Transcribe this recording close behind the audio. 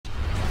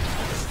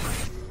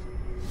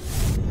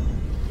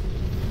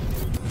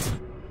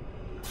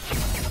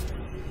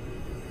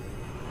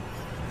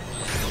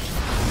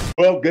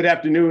Well, good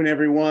afternoon,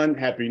 everyone.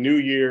 Happy New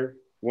Year.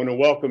 Want to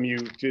welcome you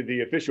to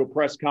the official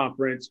press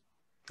conference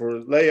for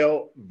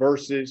Leo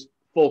versus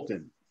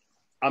Fulton.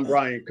 I'm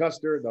Brian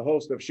Custer, the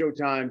host of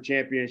Showtime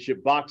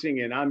Championship Boxing,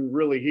 and I'm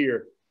really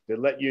here to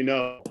let you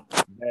know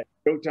that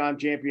Showtime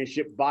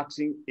Championship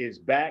Boxing is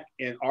back,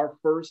 and our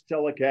first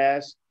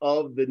telecast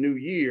of the new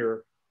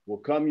year will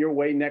come your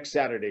way next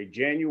Saturday,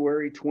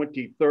 January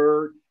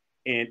 23rd,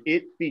 and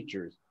it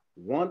features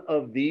one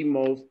of the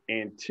most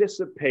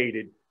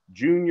anticipated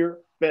junior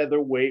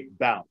featherweight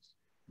bouts.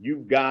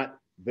 You've got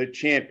the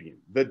champion,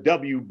 the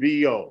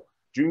WBO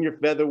junior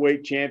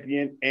featherweight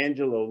champion,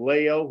 Angelo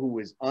Leo, who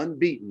is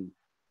unbeaten,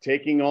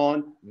 taking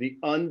on the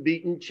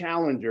unbeaten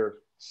challenger,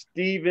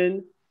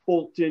 Stephen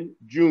Fulton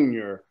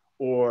Jr.,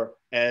 or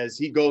as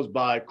he goes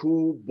by,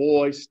 Cool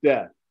Boy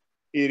Steph.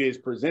 It is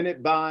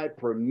presented by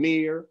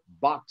Premier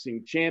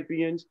Boxing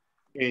Champions,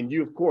 and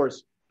you, of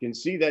course, can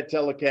see that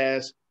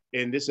telecast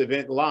in this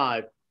event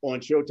live on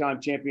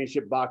Showtime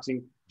Championship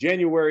Boxing,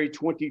 January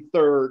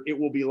 23rd. It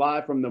will be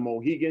live from the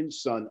Mohegan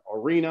Sun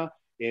Arena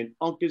in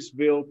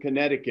Uncasville,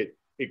 Connecticut.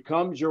 It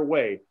comes your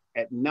way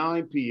at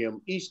 9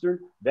 p.m. Eastern.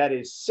 That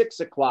is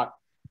 6 o'clock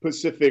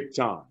Pacific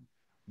time.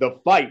 The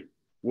fight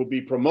will be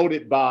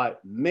promoted by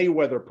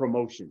Mayweather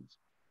Promotions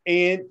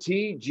and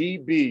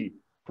TGB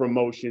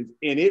Promotions,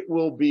 and it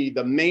will be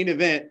the main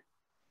event,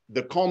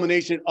 the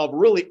culmination of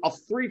really a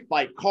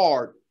three-fight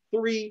card,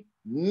 three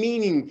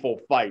meaningful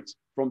fights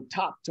from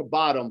top to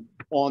bottom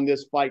on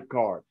this fight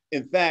card.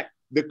 In fact,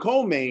 the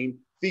co-main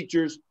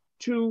features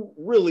two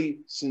really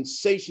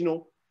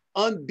sensational,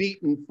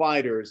 unbeaten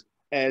fighters,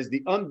 as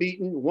the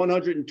unbeaten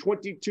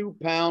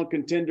 122-pound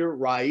contender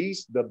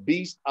Rais the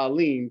Beast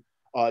Alim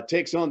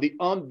takes on the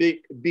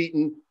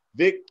unbeaten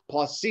Vic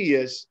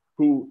Placius,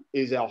 who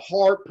is a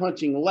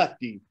hard-punching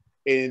lefty.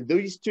 And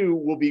these two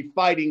will be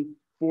fighting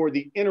for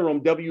the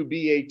interim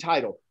WBA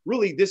title.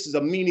 Really, this is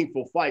a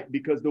meaningful fight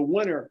because the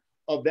winner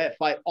of that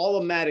fight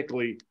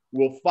automatically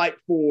will fight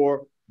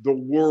for the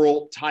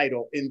world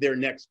title in their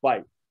next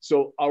fight.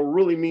 So a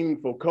really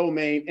meaningful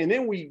co-main. And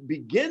then we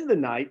begin the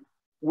night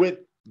with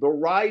the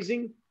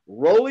rising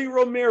Rolly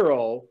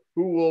Romero,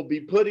 who will be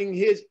putting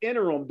his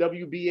interim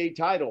WBA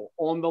title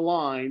on the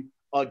line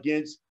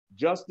against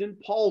Justin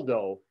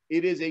Paldo.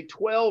 It is a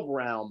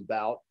 12-round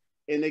bout.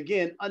 And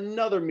again,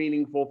 another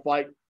meaningful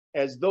fight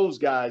as those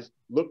guys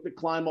look to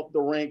climb up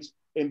the ranks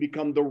and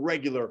become the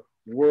regular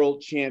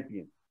world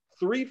champion.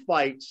 Three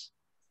fights,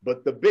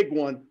 but the big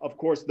one, of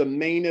course, the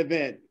main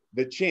event,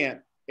 the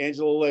champ,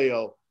 Angelo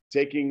Leo,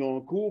 taking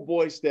on Cool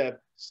Boy Steph,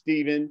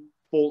 Stephen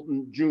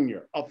Fulton Jr.,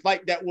 a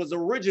fight that was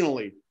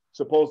originally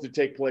supposed to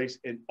take place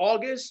in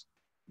August.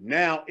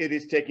 Now it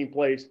is taking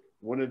place,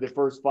 one of the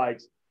first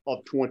fights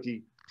of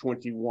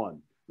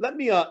 2021. Let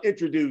me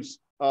introduce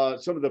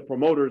some of the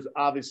promoters,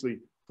 obviously,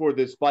 for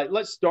this fight.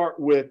 Let's start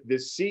with the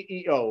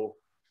CEO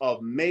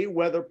of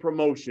Mayweather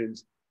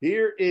Promotions.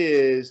 Here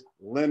is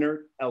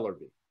Leonard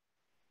Ellerbe.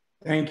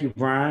 Thank you,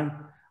 Brian.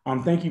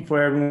 Thank you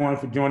for everyone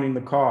for joining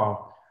the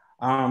call.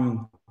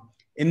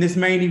 In this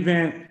main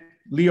event,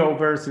 Leo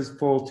versus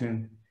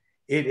Fulton,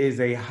 it is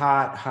a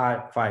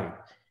hot fight.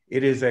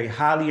 It is a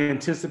highly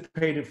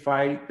anticipated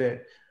fight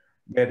that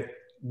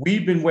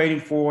we've been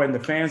waiting for and the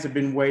fans have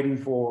been waiting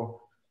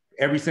for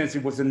ever since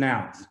it was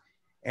announced.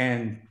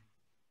 And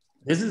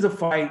this is a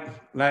fight,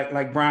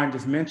 like Brian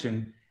just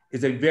mentioned,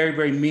 is a very,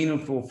 very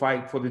meaningful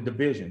fight for the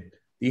division.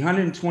 The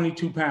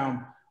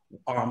 122-pound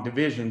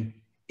division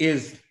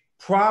is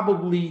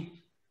probably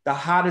the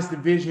hottest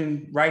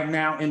division right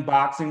now in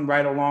boxing,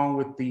 right along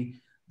with the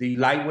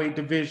lightweight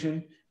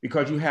division,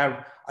 because you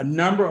have a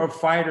number of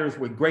fighters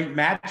with great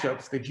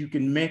matchups that you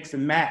can mix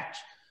and match.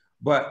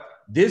 But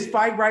this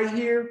fight right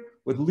here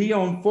with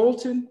Leo and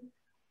Fulton,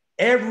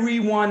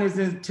 everyone is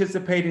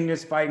anticipating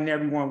this fight and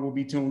everyone will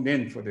be tuned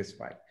in for this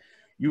fight.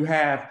 You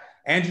have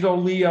Angelo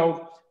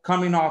Leo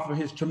coming off of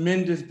his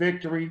tremendous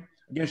victory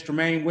against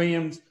Tremaine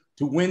Williams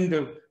to win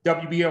the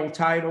WBO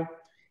title.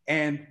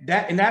 And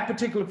that in that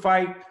particular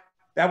fight,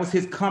 that was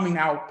his coming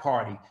out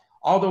party.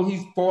 Although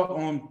he's fought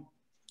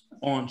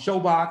on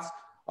Showbox,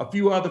 a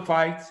few other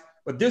fights,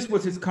 but this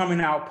was his coming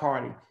out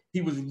party.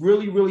 He was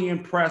really, really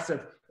impressive,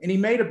 and he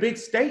made a big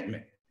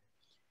statement.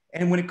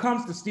 And when it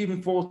comes to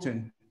Stephen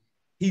Fulton,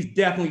 he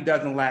definitely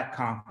doesn't lack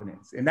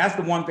confidence. And that's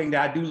the one thing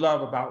that I do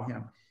love about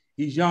him.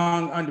 He's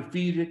young,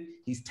 undefeated,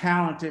 he's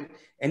talented,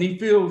 and he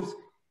feels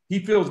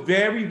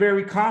very,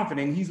 very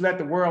confident. He's let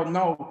the world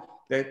know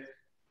that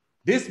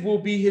this will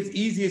be his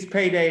easiest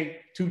payday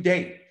to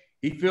date.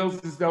 He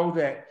feels as though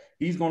that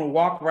he's going to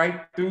walk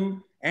right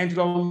through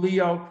Angelo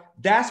Leo.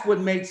 That's what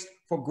makes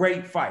for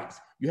great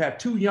fights. You have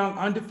two young,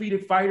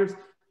 undefeated fighters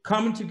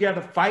coming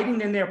together,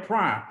 fighting in their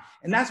prime.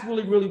 And that's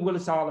really, really what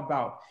it's all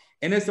about.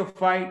 And it's a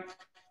fight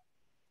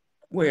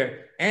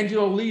where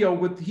Angelo Leo,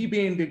 with he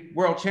being the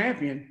world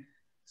champion,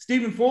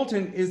 Stephen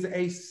Fulton is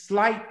a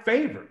slight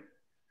favorite.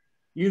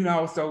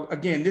 So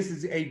again, this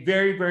is a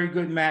very, very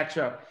good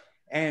matchup.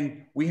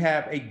 And we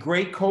have a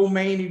great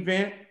co-main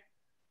event.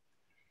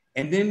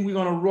 And then we're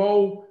going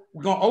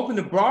to open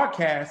the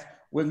broadcast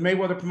with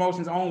Mayweather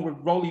Promotions on with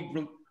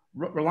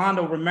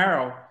Rolando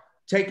Romero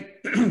taking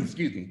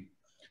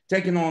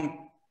on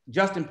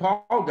Justin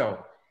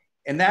Paldo.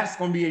 And that's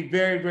going to be a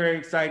very, very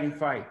exciting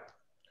fight.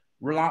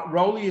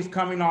 Rolly is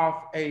coming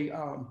off a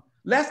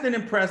less than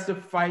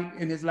impressive fight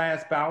in his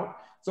last bout.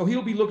 So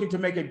he'll be looking to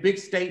make a big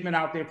statement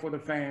out there for the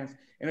fans.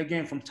 And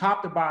again, from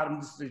top to bottom,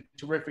 this is a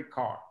terrific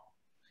card.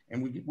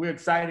 And we're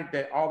excited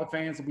that all the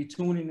fans will be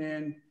tuning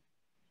in.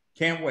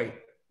 Can't wait.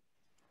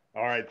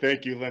 All right.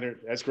 Thank you, Leonard.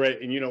 That's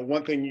great. And, you know,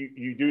 one thing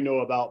you do know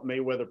about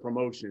Mayweather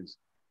Promotions,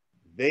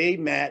 they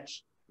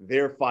match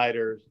their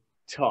fighters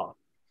tough.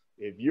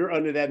 If you're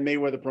under that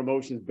Mayweather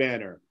Promotions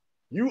banner,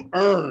 you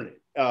earn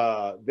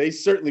it. They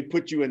certainly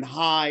put you in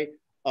high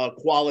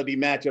quality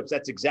matchups.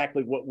 That's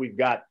exactly what we've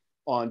got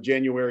on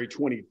January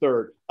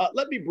 23rd.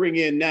 Let me bring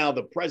in now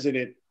the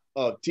president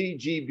of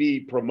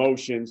TGB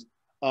Promotions.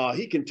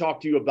 He can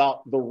talk to you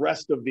about the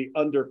rest of the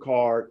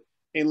undercard.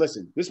 And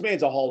listen, this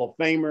man's a Hall of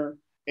Famer,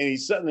 and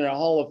he's sitting there a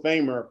Hall of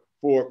Famer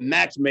for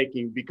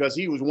matchmaking because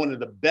he was one of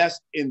the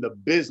best in the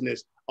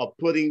business of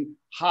putting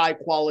high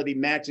quality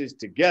matches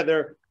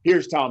together.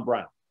 Here's Tom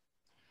Brown.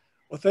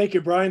 Well, thank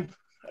you, Brian.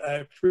 I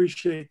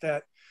appreciate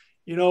that.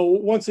 You know,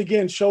 once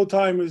again,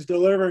 Showtime is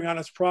delivering on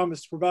its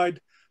promise to provide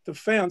the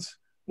fans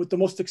with the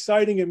most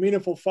exciting and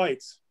meaningful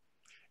fights.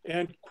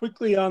 And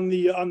quickly on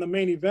the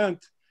main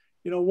event,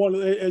 you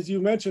know, as you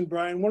mentioned,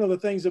 Brian, one of the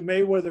things that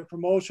Mayweather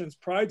Promotions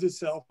prides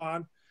itself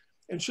on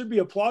and should be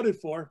applauded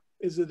for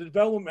is the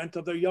development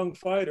of their young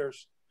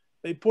fighters.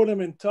 They put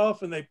them in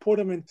tough, and they put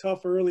them in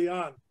tough early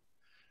on.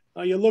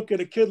 Now, you look at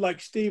a kid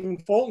like Stephen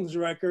Fulton's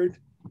record,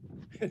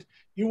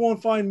 you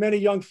won't find many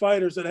young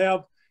fighters that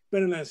have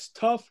been as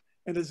tough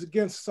and as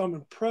against some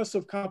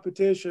impressive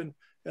competition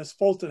as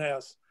Fulton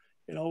has.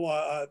 You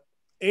know,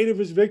 8 of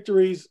his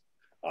victories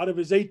out of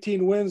his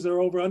 18 wins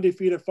are over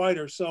undefeated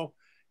fighters. So,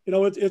 you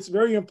know, it's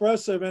very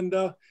impressive, and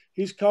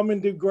he's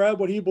coming to grab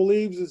what he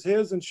believes is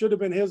his and should have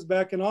been his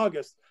back in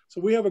August. So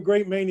we have a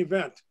great main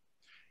event.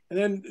 And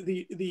then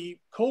the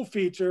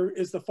co-feature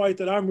is the fight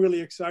that I'm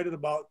really excited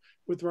about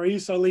with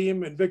Rais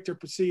Salim and Victor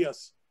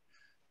Pasillas.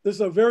 This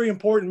is a very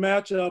important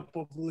matchup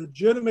of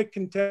legitimate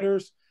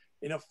contenders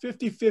in a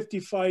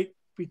 50-50 fight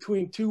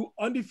between 2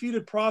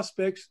 undefeated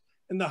prospects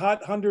in the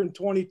hot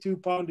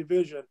 122-pound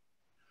division.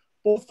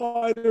 Both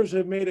fighters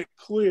have made it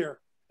clear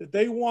that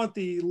they want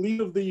the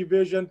lead of the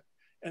division,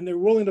 and they're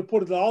willing to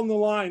put it all on the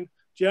line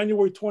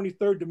January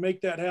 23rd to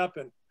make that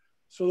happen.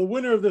 So the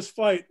winner of this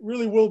fight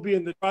really will be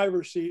in the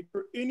driver's seat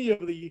for any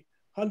of the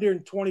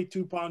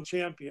 122-pound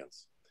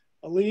champions.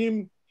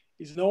 Aleem,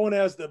 he's known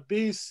as the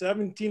Beast,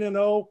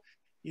 17-0,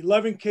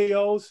 11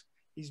 KOs.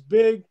 He's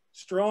big,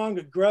 strong,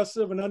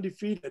 aggressive, and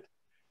undefeated.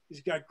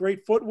 He's got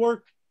great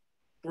footwork,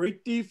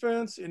 great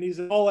defense, and he's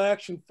an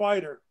all-action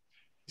fighter.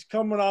 He's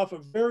coming off a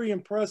very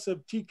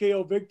impressive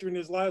TKO victory in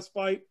his last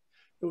fight.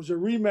 It was a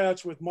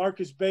rematch with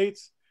Marcus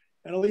Bates,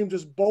 and Aleem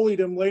just bullied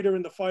him later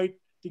in the fight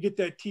to get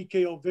that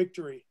TKO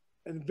victory.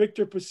 And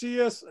Victor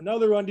Pasillas,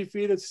 another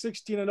undefeated,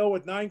 16-0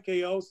 with 9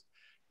 KOs.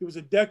 He was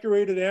a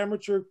decorated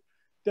amateur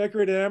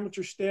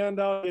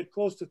standout. He had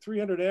close to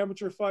 300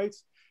 amateur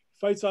fights.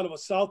 He fights out of a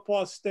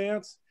southpaw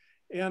stance,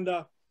 and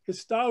his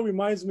style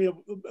reminds me of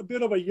a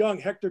bit of a young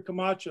Hector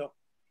Camacho.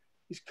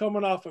 He's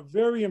coming off a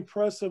very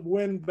impressive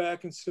win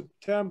back in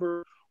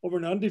September over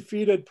an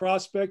undefeated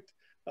prospect.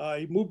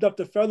 He moved up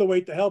to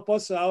featherweight to help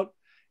us out,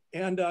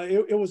 and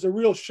it was a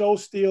real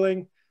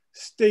show-stealing,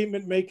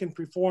 statement-making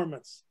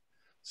performance.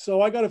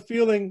 So I got a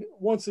feeling,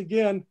 once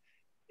again,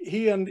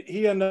 he and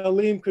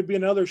Aleem could be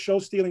another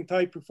show-stealing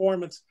type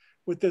performance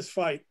with this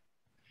fight.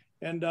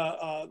 And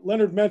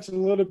Leonard mentioned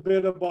a little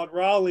bit about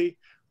Raleigh.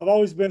 I've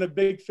always been a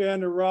big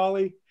fan of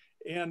Raleigh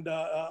and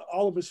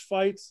all of his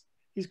fights.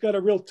 He's got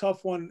a real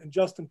tough one in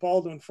Justin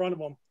Paldo in front of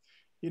him.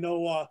 You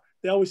know,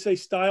 they always say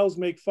styles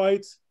make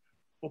fights.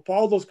 Well,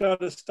 Paldo's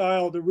got a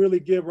style to really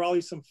give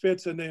Raleigh some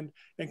fits and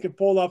can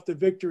pull off the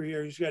victory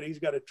here. He's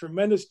got a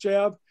tremendous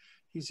jab.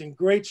 He's in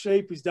great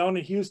shape. He's down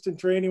in Houston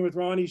training with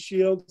Ronnie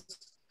Shields,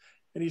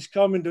 and he's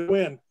coming to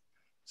win.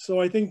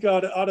 So I think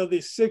out of the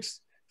 6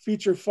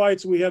 feature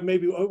fights, we have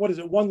maybe,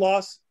 one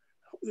loss?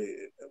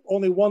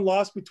 Only one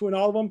loss between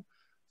all of them.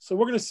 So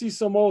we're going to see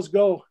some O's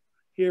go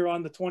here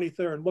on the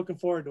 23rd. Looking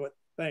forward to it.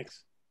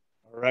 Thanks.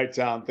 All right,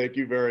 Tom. Thank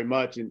you very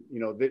much. And,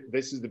 you know,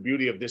 this is the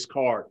beauty of this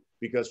card,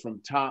 because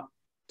from top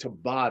to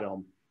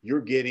bottom,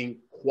 you're getting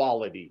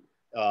quality.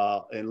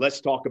 And let's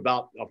talk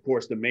about, of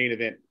course, the main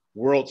event,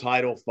 world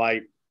title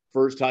fight,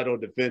 first title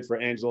defense for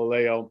Angelo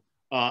Leo.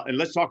 And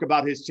let's talk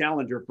about his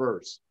challenger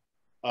first.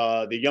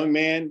 The young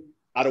man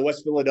out of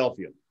West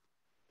Philadelphia,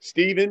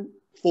 Stephen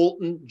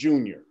Fulton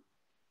Jr.,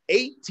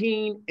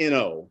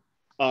 18-0.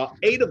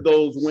 8 of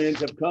those wins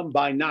have come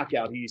by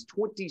knockout. He's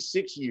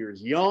 26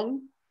 years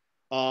young,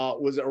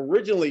 was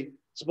originally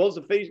supposed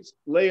to face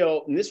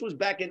Leo, and this was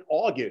back in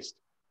August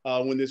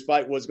when this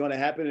fight was going to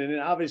happen. And then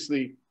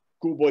obviously,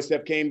 Cool Boy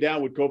Steph came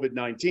down with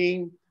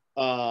COVID-19,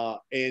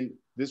 and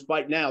this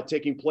fight now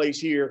taking place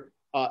here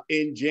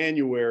in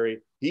January.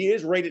 He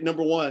is rated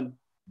 #1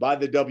 by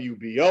the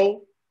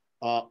WBO,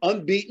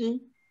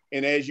 unbeaten.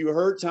 And as you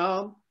heard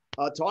Tom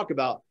talk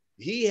about,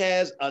 he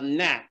has a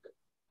knack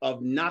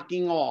of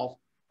knocking off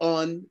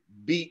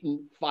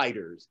unbeaten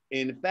fighters.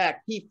 In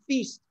fact, he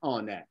feasts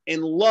on that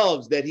and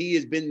loves that he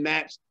has been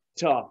matched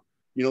tough.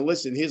 You know,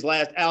 listen, his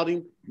last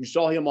outing, you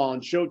saw him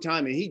on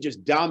Showtime, and he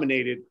just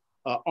dominated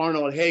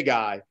Arnold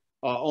Haggai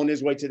on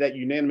his way to that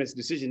unanimous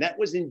decision. That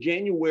was in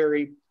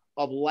January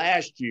of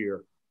last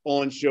year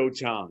on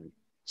Showtime.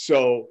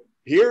 So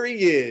here he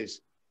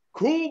is,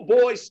 cool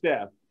boy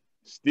Steph,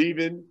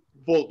 Stephen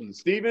Fulton.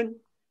 Stephen,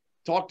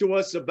 talk to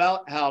us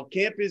about how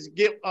camp is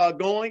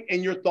going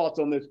and your thoughts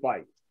on this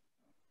fight.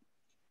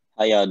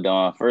 How y'all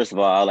doing? First of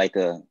all, I'd like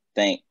to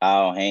thank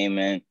Al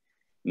Heyman,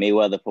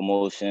 Mayweather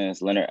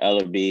Promotions, Leonard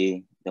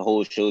Ellerbe, the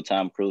whole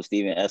Showtime crew,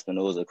 Steven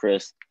Espinoza,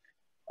 Chris,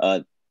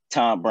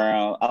 Tom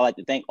Brown. I'd like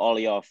to thank all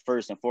of y'all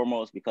first and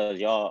foremost because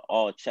y'all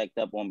all checked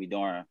up on me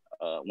during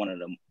one of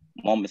the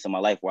moments in my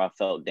life where I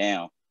felt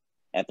down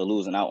after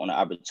losing out on the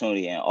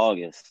opportunity in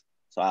August.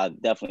 So I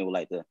definitely would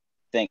like to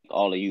thank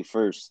all of you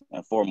first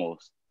and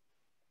foremost.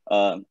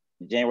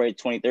 January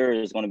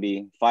 23rd is going to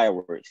be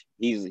fireworks.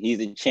 He's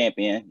the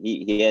champion.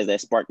 He has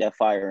that spark, that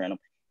fire in him.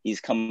 He's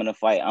coming to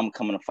fight. I'm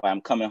coming to fight.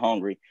 I'm coming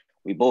hungry.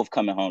 We both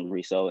coming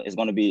hungry. So it's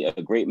going to be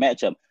a great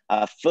matchup.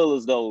 I feel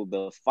as though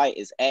the fight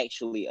is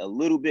actually a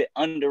little bit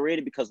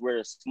underrated because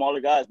we're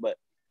smaller guys, but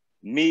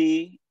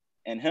me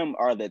and him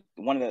are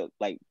one of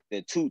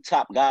the two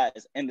top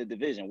guys in the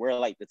division. We're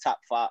like the top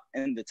five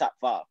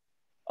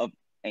of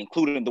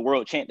including the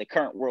world champ, the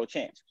current world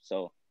champs.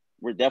 So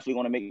we're definitely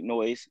going to make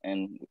noise,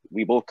 and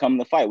we both come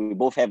to fight. We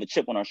both have a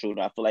chip on our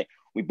shoulder. I feel like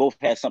we both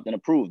have something to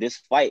prove. This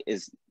fight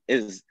is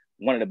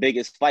one of the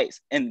biggest fights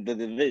in the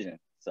division.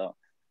 So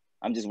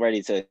I'm just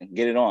ready to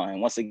get it on.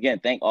 And once again,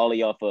 thank all of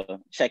y'all for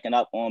checking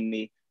up on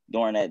me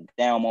during that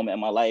down moment in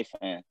my life,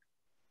 and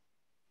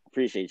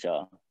appreciate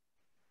y'all.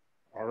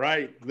 All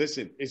right.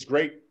 Listen, it's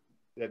great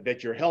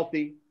that you're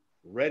healthy,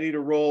 ready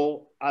to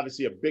roll.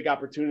 Obviously, a big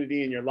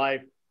opportunity in your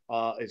life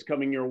is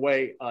coming your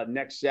way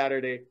next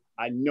Saturday.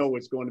 I know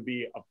it's going to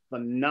be a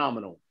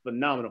phenomenal.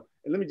 And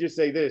let me just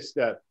say this,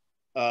 that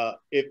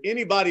if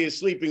anybody is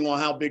sleeping on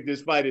how big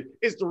this fight is,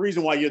 it's the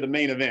reason why you're the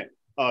main event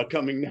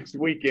coming next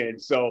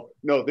weekend. So,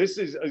 no, this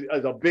is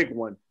a big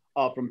one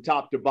from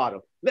top to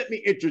bottom. Let me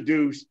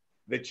introduce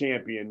the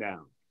champion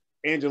now.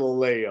 Angelo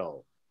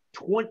Leo,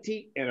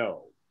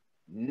 20-0.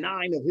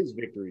 9 of his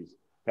victories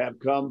have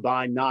come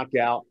by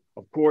knockout.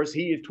 Of course,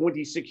 he is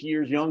 26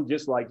 years young,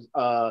 just like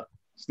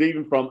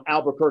Stephen from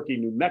Albuquerque,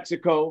 New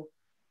Mexico.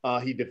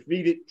 He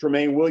defeated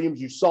Tremaine Williams.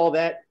 You saw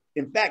that.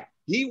 In fact,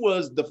 he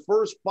was the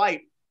first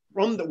fight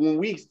when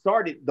we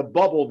started the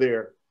bubble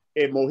there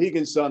at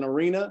Mohegan Sun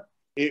Arena.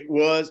 It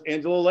was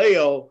Angelo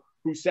Leo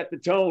who set the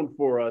tone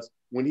for us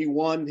when he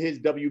won his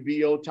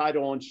WBO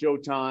title on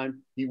Showtime.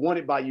 He won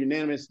it by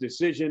unanimous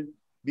decision,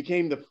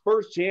 became the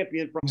first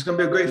champion. It's going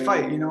to be a great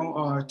fight,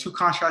 two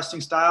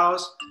contrasting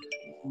styles,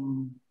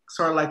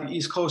 sort of like the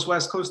East Coast,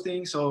 West Coast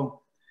thing.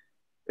 So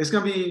it's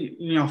going to be,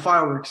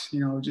 fireworks,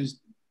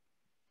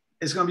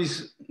 it's going to be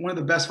one of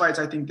the best fights,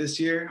 I think, this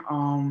year.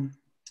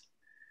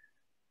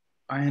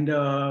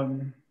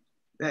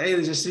 Hey,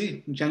 let's just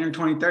see. January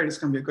 23rd, it's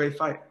going to be a great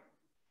fight.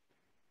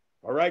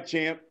 All right,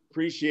 champ.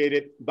 Appreciate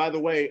it. By the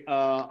way,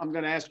 I'm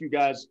going to ask you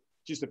guys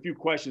just a few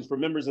questions for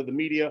members of the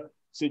media.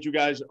 Since you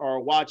guys are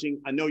watching,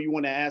 I know you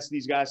want to ask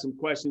these guys some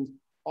questions.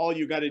 All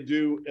you got to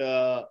do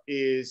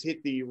is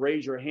hit the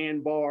raise your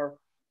hand bar,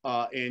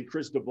 and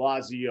Chris de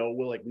Blasio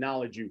will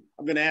acknowledge you.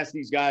 I'm going to ask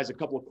these guys a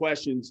couple of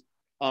questions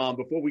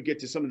before we get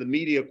to some of the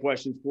media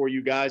questions for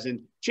you guys.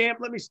 And Champ,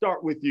 let me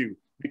start with you,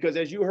 because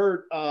as you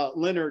heard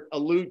Leonard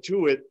allude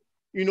to it,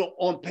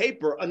 on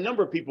paper, a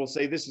number of people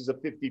say this is a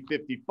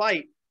 50-50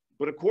 fight.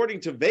 But according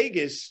to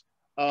Vegas,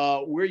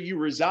 where you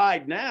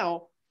reside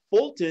now,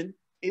 Fulton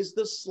is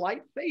the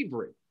slight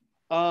favorite.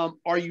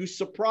 Are you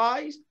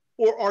surprised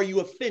or are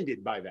you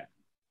offended by that?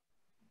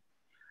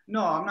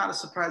 No, I'm not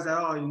surprised at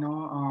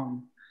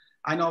all.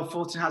 I know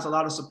Fulton has a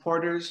lot of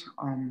supporters,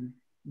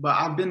 but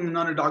I've been an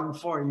underdog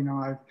before.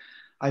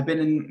 I've been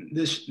in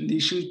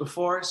these shoes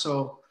before,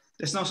 so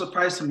it's no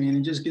surprise to me, and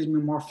it just gives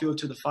me more fuel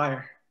to the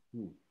fire.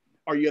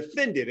 Are you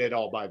offended at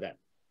all by that?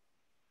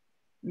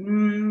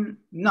 No,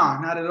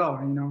 not at all.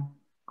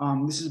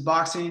 This is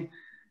boxing,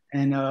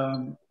 and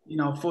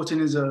Fulton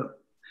is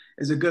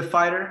a good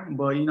fighter,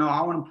 but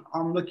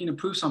I'm looking to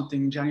prove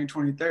something January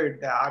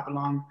 23rd, that I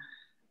belong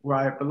where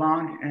I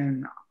belong,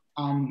 and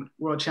I'm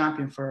world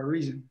champion for a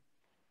reason.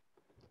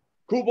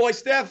 Cool boy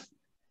Steph.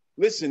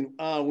 Listen,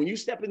 when you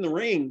step in the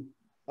ring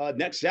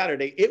next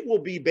Saturday, it will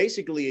be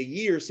basically a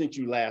year since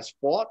you last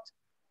fought.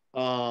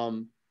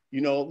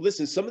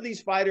 Listen, some of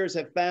these fighters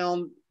have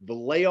found the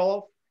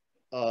layoff,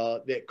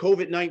 that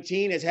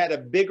COVID-19 has had a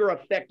bigger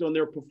effect on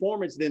their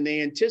performance than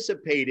they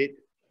anticipated.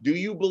 Do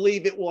you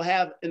believe it will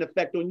have an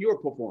effect on your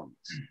performance?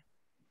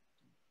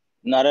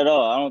 Not at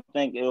all. I don't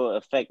think it will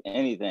affect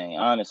anything,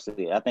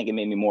 honestly. I think it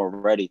made me more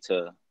ready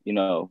to,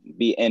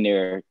 be in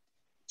there,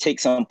 take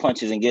some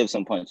punches and give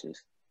some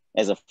punches.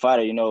 As a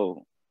fighter,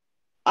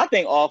 I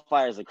think all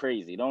fighters are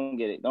crazy. Don't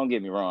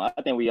get me wrong.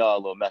 I think we all a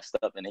little messed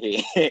up in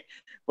the head.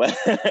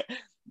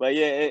 but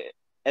yeah,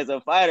 as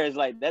a fighter, it's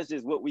like that's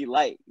just what we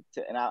like,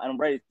 and I'm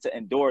ready to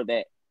endure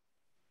that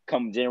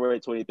come January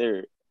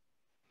 23rd.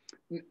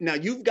 Now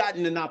you've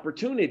gotten an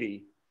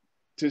opportunity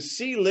to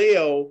see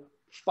Leo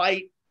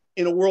fight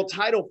in a world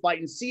title fight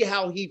and see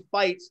how he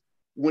fights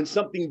when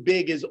something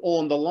big is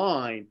on the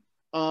line.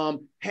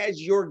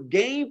 Has your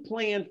game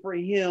plan for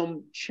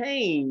him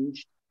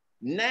changed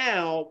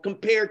now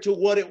compared to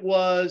what it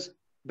was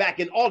back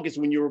in August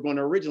when you were going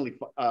to originally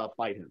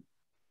fight him?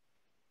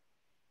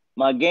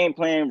 My game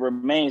plan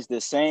remains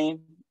the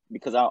same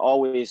because I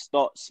always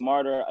thought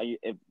smarter.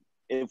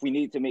 If we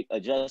need to make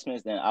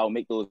adjustments, then I'll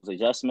make those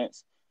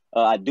adjustments.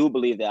 I do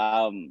believe that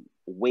I'm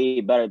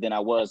way better than I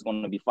was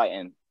going to be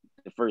fighting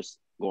the first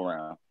go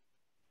around.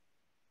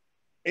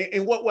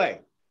 In what way?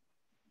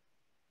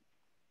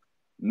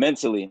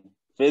 Mentally,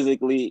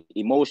 physically,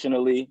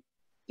 emotionally,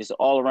 just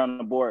all around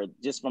the board,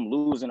 just from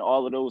losing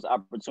all of those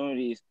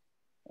opportunities.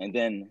 And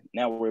then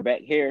now we're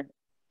back here.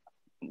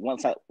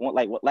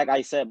 Like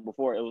I said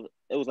before,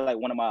 it was like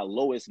one of my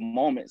lowest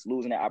moments,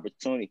 losing that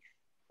opportunity.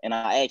 And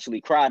I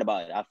actually cried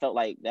about it. I felt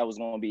like that was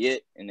going to be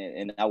it.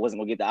 And I wasn't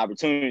going to get the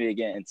opportunity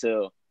again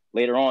until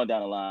later on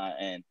down the line.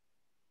 And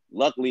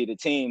luckily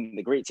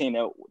the great team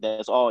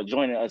that's all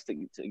joining us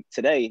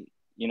today,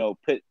 you know,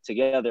 put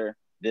together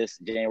this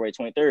January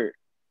 23rd.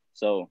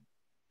 So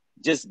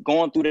just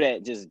going through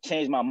that just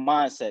changed my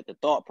mindset, the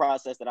thought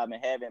process that I've been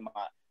having,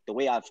 the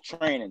way I've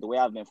trained and the way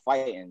I've been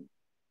fighting.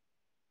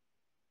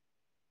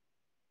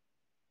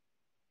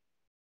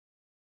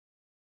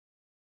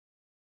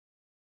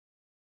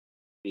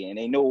 And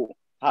they know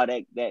how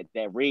that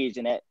rage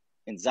and that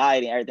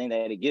anxiety and everything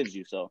that it gives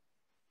you. So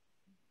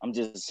I'm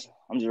just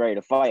ready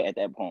to fight at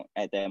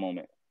that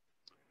moment.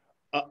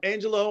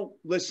 Angelo,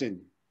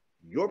 listen,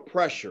 your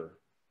pressure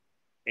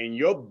and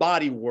your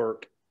body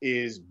work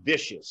is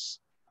vicious.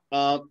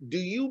 Do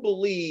you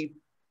believe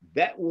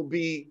that will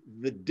be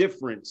the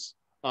difference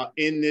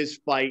in this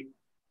fight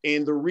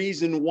and the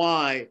reason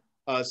why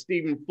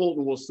Stephen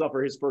Fulton will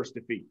suffer his first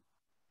defeat?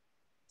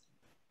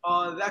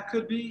 That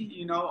could be,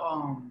 you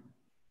know,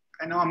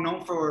 I know I'm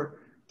known for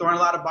throwing a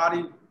lot of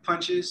body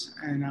punches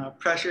and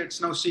pressure.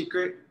 It's no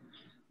secret.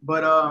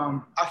 But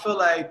I feel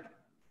like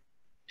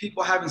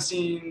people haven't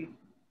seen,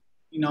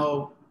 you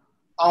know,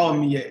 all of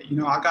me yet. You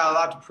know, I got a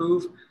lot to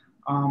prove.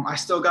 I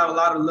still got a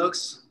lot of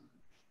looks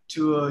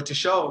to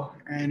show.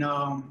 And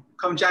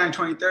come January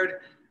 23rd,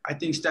 I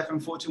think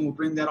Stephen Fulton will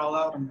bring that all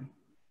out of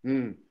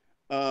me.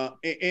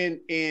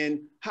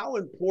 And how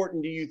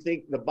important do you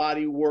think the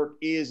body work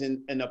is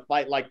in a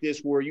fight like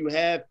this, where you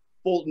have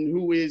Fulton,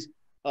 who is,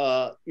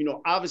 you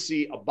know,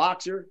 obviously a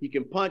boxer, he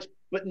can punch,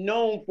 but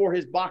known for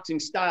his boxing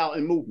style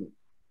and movement?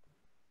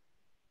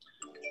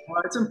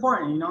 Well, it's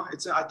important, you know.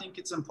 I think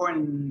it's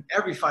important in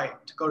every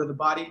fight to go to the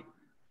body.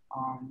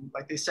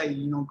 Like they say,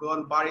 you know, go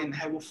to the body and the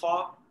head will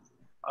fall.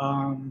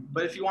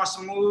 But if he wants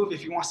to move,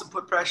 if he wants to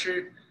put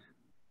pressure,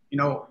 you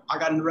know, I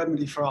got a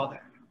remedy for all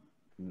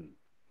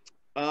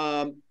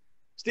that.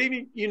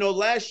 Stevie, you know,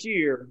 last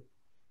year,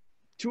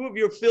 two of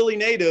your Philly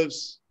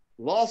natives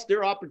lost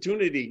their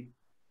opportunity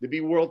to be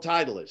world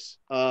titleists.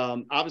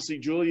 Obviously,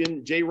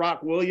 Julian J.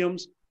 Rock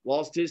Williams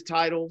lost his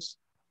titles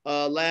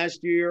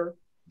last year.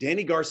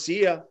 Danny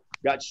Garcia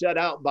got shut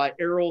out by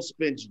Errol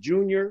Spence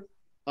Jr.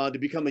 To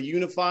become a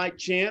unified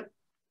champ.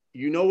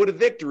 You know, with a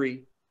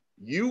victory,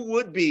 you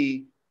would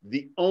be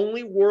the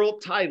only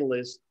world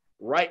titleist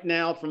right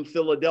now from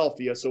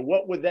Philadelphia. So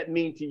what would that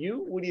mean to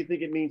you? What do you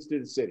think it means to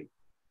the city?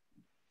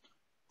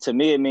 To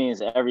me, it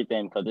means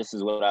everything, because this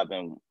is what I've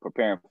been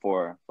preparing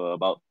for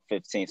about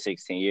 15,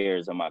 16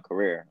 years of my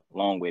career,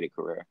 long-weighted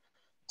career.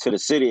 To the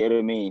city,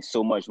 it'll mean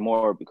so much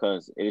more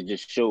because it'll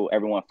just show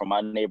everyone from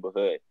my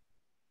neighborhood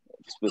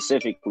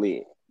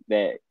specifically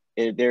that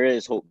there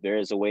is hope, there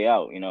is a way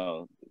out. You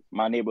know,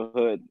 my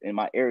neighborhood in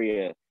my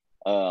area,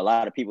 a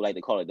lot of people like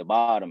to call it the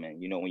bottom.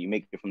 And, you know, when you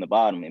make it from the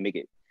bottom and make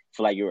it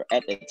feel like you're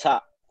at the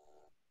top,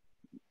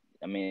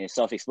 I mean, it's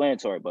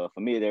self-explanatory, but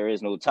for me, there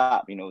is no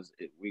top. You know,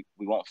 we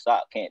won't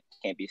stop,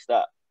 can't be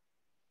stopped.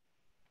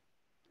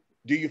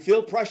 Do you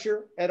feel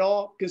pressure at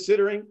all,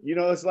 considering, you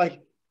know, it's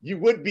like you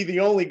would be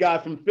the only guy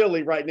from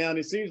Philly right now, and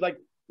it seems like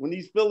when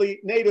these Philly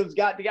natives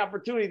got the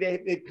opportunity,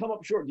 they come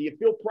up short. Do you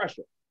feel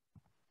pressure?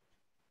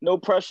 No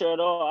pressure at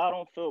all. I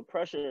don't feel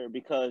pressure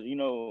because, you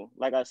know,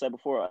 like I said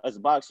before, us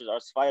boxers,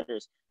 us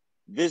fighters,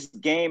 this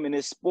game and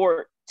this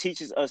sport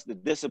teaches us the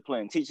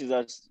discipline, teaches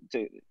us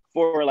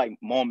for like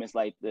moments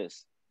like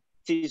this,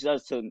 teaches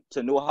us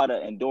to know how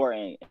to endure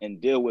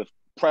and deal with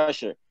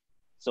pressure.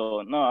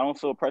 So no, I don't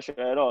feel pressure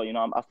at all. You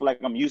know, I feel like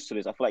I'm used to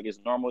this. I feel like it's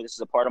normal. This is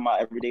a part of my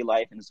everyday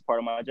life and it's a part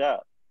of my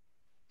job.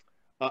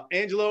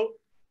 Angelo,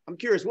 I'm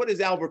curious, what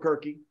has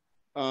Albuquerque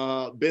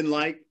been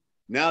like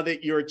now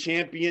that you're a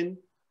champion?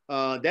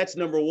 That's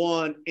number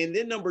one. And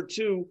then number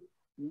two,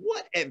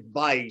 what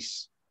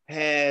advice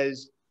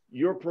has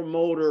your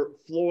promoter,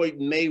 Floyd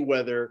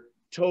Mayweather,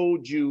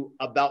 told you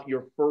about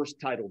your first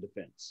title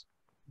defense?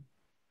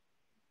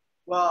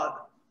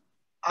 Well,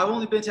 I've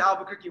only been to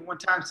Albuquerque one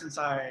time since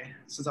I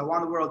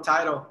won the world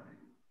title,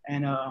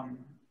 and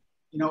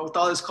you know, with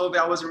all this COVID,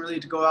 I wasn't really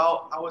to go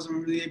out. I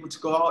wasn't really able to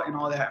go out and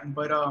all that.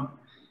 But,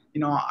 you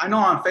know, I know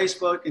on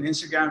Facebook and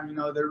Instagram, you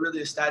know, they're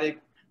really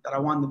ecstatic that I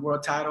won the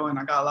world title, and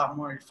I got a lot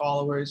more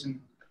followers and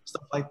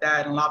stuff like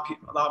that. And a lot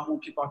more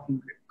people are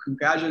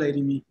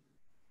congratulating me.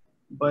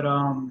 But,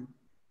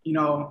 you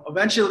know,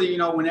 eventually, you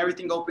know, when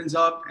everything opens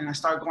up and I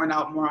start going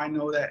out more, I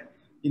know that,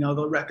 you know,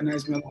 they'll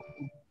recognize me a lot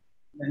more.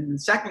 And the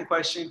second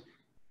question,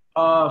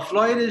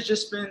 Floyd has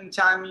just been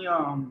telling me,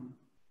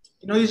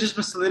 you know, he's just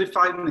been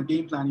solidifying the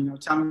game plan, you know,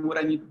 telling me what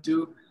I need to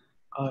do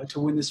to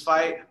win this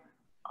fight.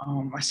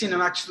 I seen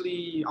him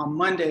actually on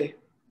Monday.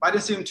 I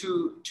didn't see him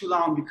too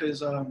long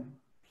because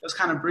it was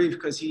kind of brief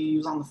because he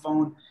was on the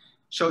phone.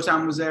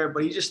 Showtime was there,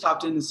 but he just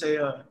stopped in to say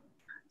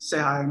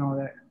hi and all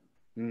that.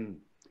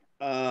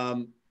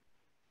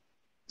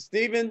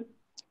 Stephen,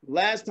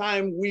 last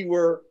time we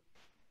were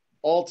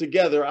all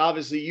together,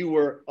 obviously you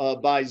were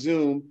by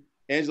Zoom.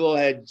 Angelo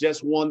had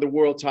just won the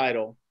world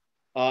title.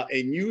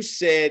 And you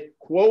said,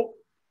 quote,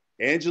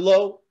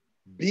 Angelo,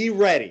 be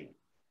ready.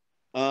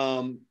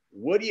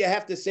 What do you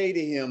have to say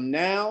to him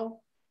now?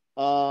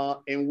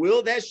 And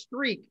will that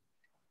streak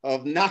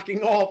of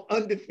knocking off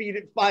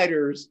undefeated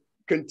fighters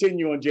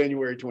continue on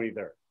January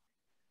 23rd?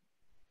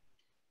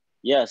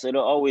 Yes,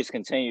 it'll always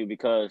continue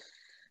because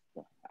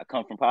I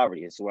come from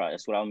poverty. It's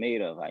what I'm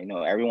made of. I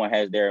know everyone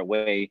has their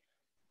way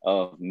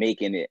of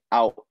making it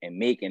out and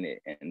making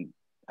it. And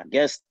I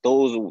guess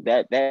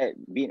that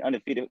being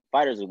undefeated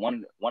fighters is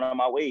one of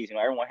my ways. You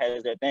know, everyone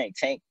has their thing.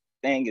 Tank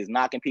thing is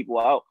knocking people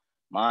out.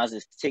 Mine's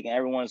is taking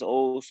everyone's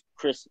O's.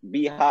 Chris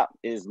B Hop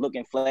is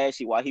looking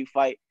flashy while he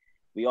fight.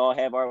 We all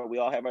have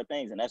our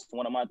things, and that's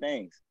one of my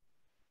things.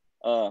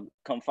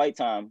 Come fight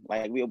time,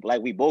 like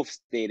we both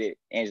stated,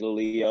 Angelo,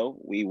 Leo,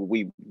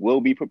 we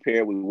will be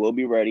prepared. We will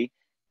be ready.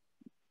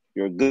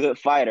 You're a good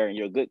fighter and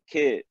you're a good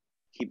kid.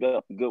 Keep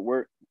up the good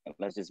work.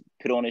 Let's just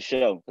put on a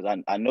show,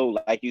 because I know,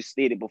 like you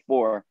stated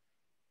before,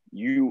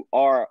 you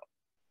are,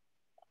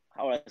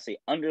 how would I say,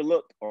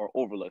 underlooked or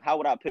overlooked? How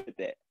would I put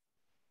that?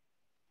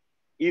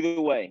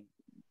 Either way,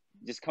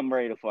 just come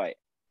ready to fight.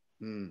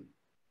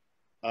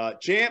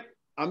 Champ,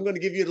 I'm going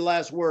to give you the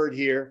last word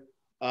here.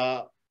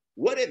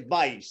 What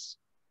advice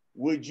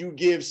would you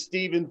give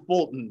Stephen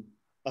Fulton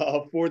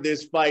for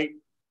this fight?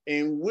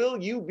 And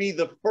will you be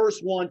the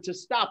first one to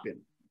stop him?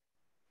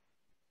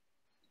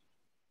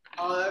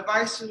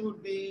 Advice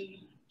would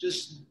be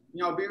just,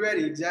 you know, be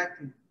ready.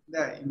 Exactly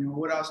that. You know,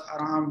 what else? I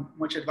don't have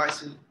much advice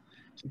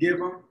to give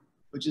him,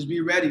 but just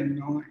be ready, you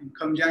know, and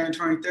come January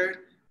 23rd,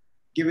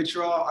 give it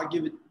your all. I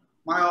give it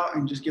my all,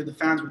 and just give the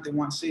fans what they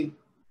want to see.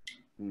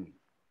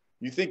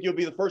 You think you'll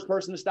be the first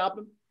person to stop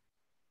him?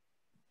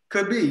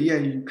 Could be, yeah,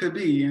 you could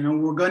be. You know,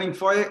 we're gunning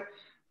for it,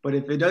 but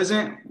if it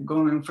doesn't, we're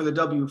going for the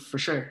W for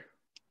sure.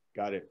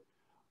 Got it.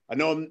 I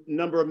know a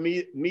number of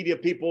media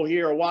people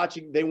here are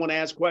watching. They want to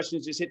ask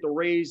questions. Just hit the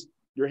raise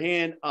your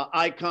hand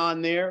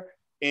icon there.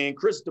 And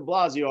Chris de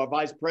Blasio, our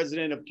Vice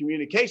President of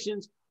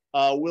Communications,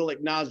 will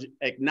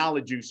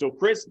acknowledge you. So,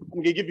 Chris, I'm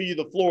going to give you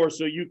the floor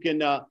so you can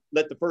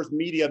let the first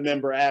media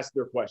member ask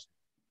their question.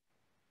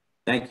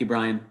 Thank you,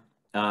 Brian.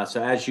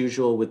 So as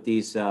usual with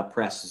these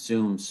press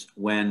Zooms,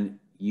 when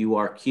you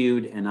are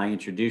cued and I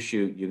introduce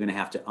you, you're going to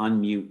have to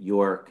unmute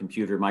your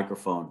computer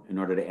microphone in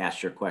order to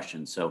ask your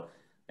question. So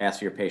ask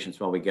for your patience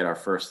while we get our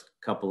first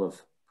couple of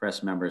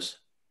press members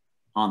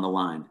on the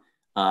line.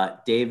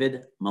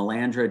 David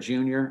Melandra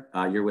Jr.,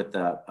 you're with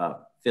the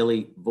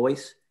Philly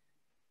Voice.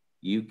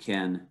 You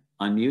can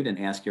unmute and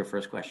ask your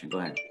first question. Go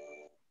ahead.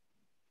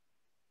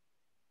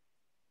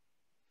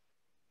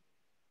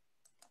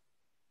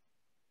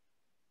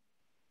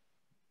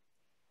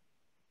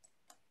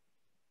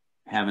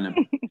 Having a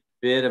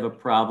bit of a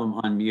problem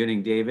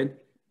unmuting David.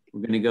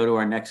 We're going to go to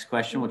our next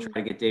question. We'll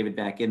try to get David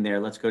back in there.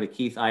 Let's go to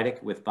Keith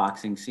Eidick with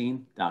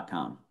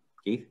BoxingScene.com.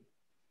 Keith?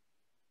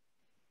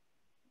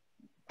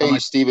 Hey,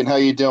 Stephen, how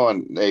you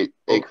doing?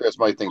 Hey, Chris,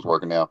 my thing's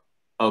working now.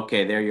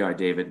 Okay, there you are,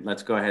 David.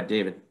 Let's go ahead,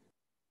 David.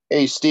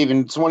 Hey,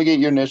 Stephen, just want to get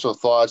your initial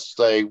thoughts.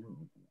 Like,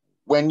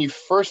 when you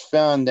first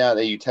found out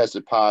that you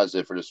tested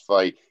positive for this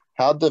fight,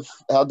 how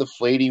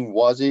deflating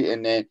was it?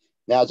 And then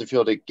now does it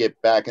feel to get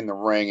back in the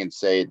ring and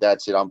say,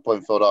 that's it, I'm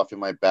putting Philadelphia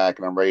in my back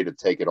and I'm ready to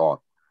take it on?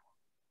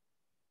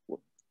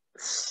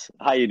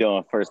 How you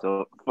doing? First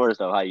off,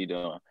 how you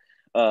doing?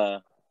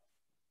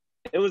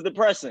 It was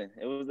depressing.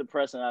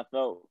 I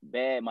felt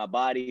bad. My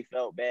body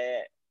felt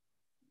bad.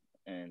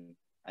 And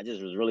I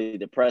just was really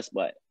depressed,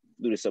 but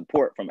through the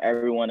support from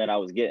everyone that I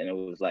was getting, it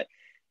was like,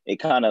 it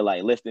kind of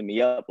like lifted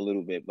me up a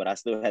little bit, but I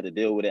still had to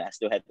deal with it. I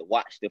still had to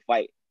watch the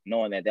fight,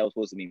 knowing that was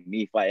supposed to be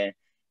me fighting.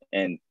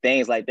 And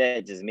things like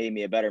that just made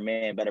me a better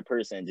man, better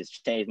person,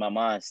 just changed my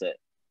mindset.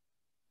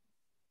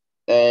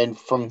 And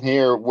from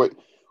here, what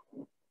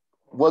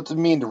does it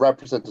mean to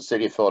represent the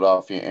city of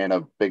Philadelphia in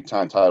a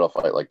big-time title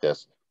fight like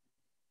this?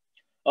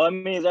 Oh, it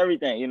means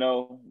everything. You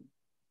know,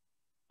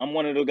 I'm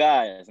one of the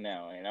guys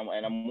now, and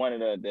I'm one of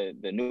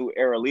the new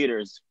era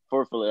leaders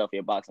for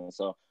Philadelphia boxing.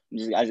 So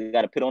I just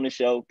got to put on the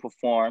show,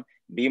 perform,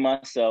 be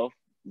myself,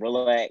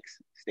 relax,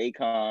 stay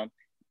calm,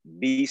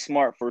 be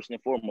smart first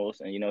and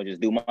foremost, and, you know, just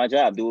do my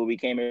job, do what we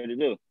came here to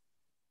do.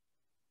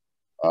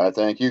 All right,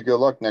 thank you. Good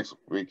luck next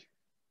week.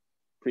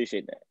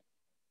 Appreciate that.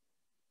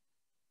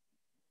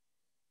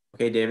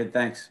 Okay, David,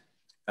 thanks.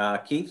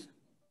 Keith?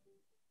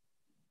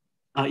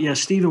 Yeah,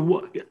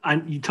 Stephen,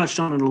 you touched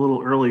on it a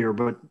little earlier,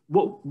 but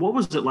what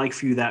was it like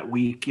for you that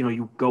week? You know,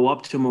 you go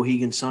up to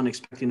Mohegan Sun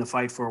expecting to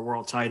fight for a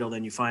world title,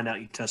 then you find out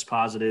you test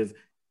positive.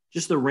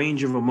 Just the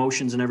range of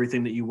emotions and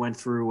everything that you went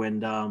through,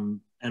 and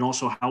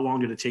also how long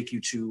did it take you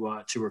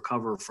to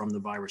recover from the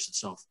virus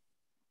itself?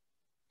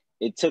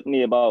 It took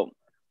me about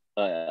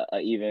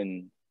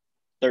even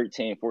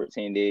 13,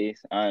 14 days,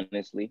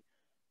 honestly.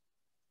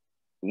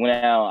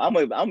 Now,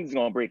 I'm just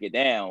gonna break it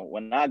down.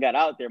 When I got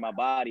out there, my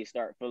body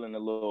started feeling a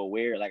little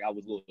weird. Like I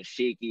was a little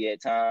shaky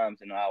at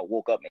times, and I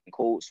woke up in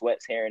cold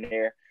sweats here and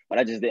there, but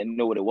I just didn't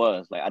know what it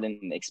was. Like I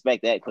didn't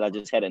expect that because I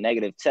just had a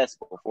negative test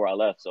before I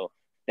left. So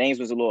things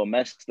was a little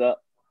messed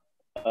up.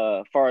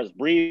 As far as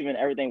breathing,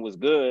 everything was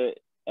good.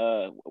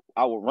 I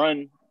would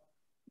run,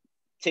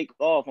 take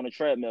off on the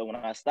treadmill when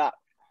I stopped,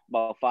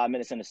 about 5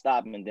 minutes in the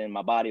stop, and then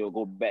my body will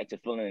go back to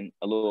feeling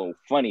a little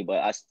funny, but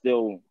I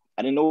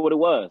didn't know what it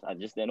was. I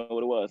just didn't know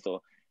what it was.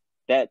 So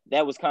that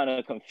was kind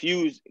of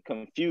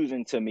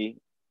confusing to me,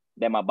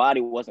 that my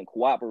body wasn't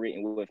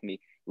cooperating with me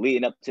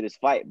leading up to this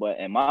fight. But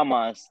in my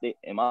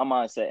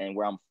mindset and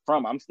where I'm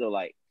from, I'm still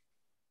like,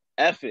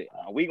 F it.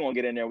 We gonna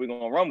get in there, we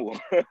gonna rumble.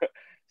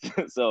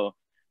 So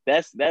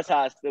that's how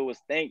I still was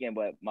thinking,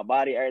 but my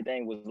body,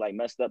 everything was like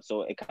messed up.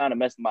 So it kind of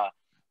messed my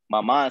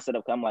mindset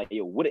up. I'm like,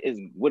 yo, what is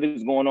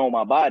going on with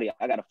my body?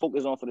 I gotta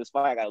focus on for this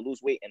fight. I gotta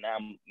lose weight, and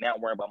I'm not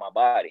worrying about my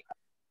body.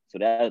 So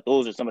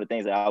those are some of the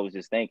things that I was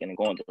just thinking and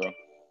going through.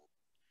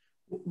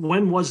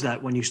 When was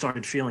that when you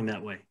started feeling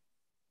that way?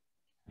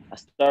 I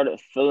started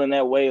feeling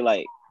that way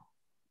like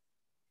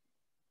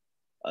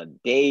a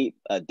day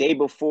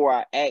before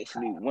I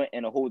actually went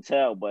in a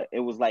hotel, but it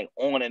was like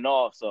on and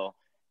off. So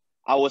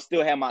I would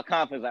still have my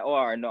confidence, like, oh,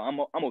 all right, no,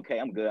 I'm okay,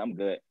 I'm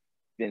good.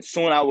 Then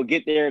soon I would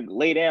get there,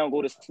 lay down,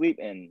 go to sleep,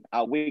 and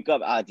I wake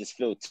up, I just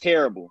feel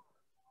terrible.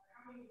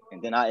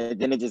 And then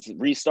it just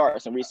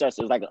restarts. It was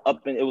like an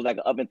up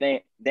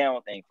and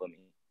down thing for me.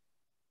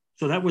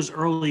 So that was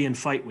early in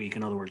fight week,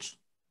 in other words.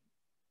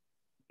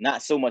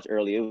 Not so much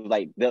early. It was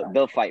like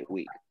the fight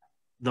week.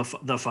 The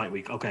fight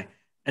week. Okay.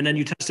 And then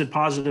you tested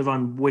positive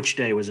on which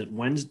day? Was it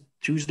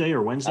Tuesday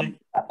or Wednesday?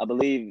 I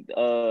believe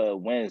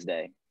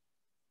Wednesday.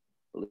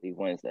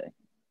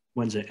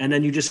 Wednesday. And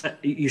then you said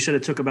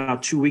it took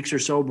about 2 weeks or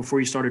so before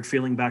you started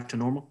feeling back to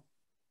normal?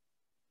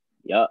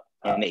 Yep.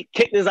 And they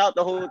kicked us out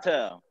the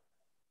hotel.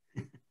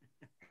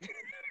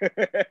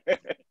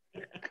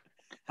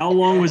 How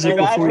long was it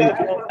before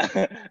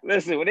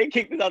Listen, when they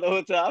kicked us out the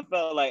hotel, I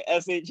felt like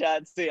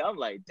SHIT. I'm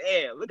like,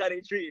 damn, look how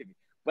they treated me.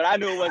 But I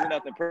knew it wasn't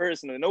nothing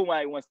personal.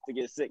 Nobody wants to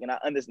get sick, and I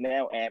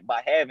understand. And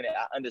by having it,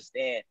 I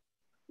understand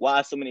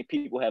why so many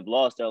people have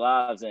lost their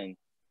lives and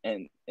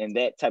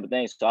that type of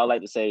thing. So I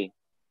like to say,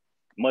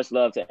 much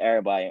love to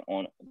everybody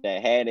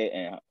that had it,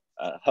 and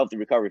healthy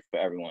recovery for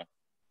everyone.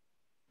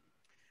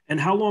 And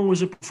how long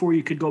was it before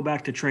you could go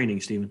back to training,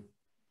 Stephen?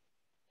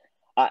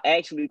 I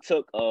actually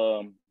took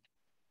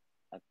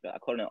I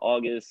caught it in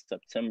August,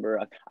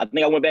 September. I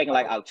think I went back in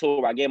like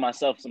October. I gave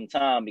myself some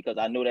time because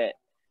I knew that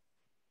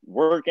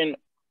working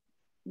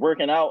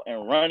out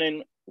and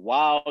running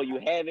while you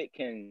have it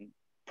can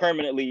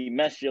permanently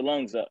mess your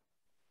lungs up.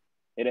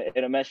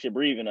 It'll mess your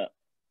breathing up.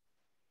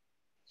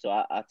 So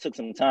I took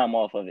some time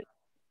off of it.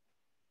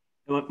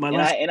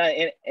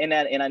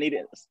 I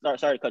needed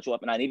sorry to cut you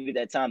off, and I needed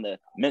that time to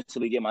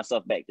mentally get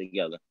myself back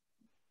together.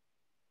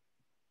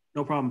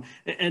 No problem.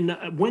 And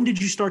when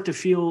did you start to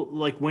feel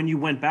like, when you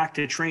went back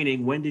to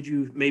training, when did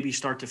you maybe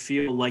start to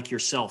feel like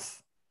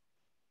yourself,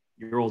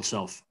 your old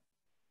self?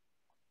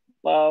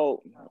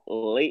 Well,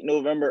 late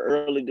November,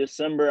 early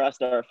December, I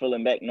started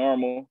feeling back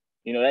normal.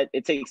 You know, that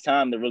it takes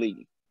time to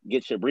really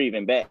get your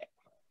breathing back.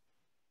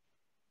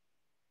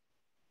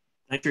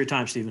 Thanks for your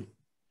time, Stephen.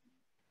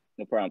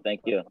 No problem.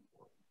 Thank you.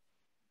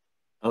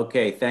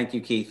 Okay, thank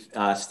you, Keith.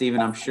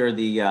 Stephen, I'm sure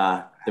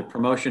the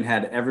promotion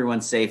had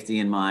everyone's safety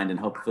in mind, and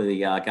hopefully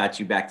got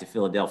you back to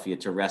Philadelphia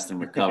to rest and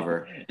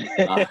recover.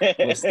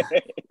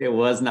 It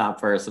was not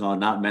personal,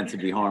 not meant to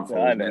be harmful. It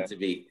was meant to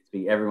be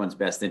everyone's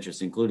best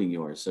interest, including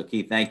yours. So,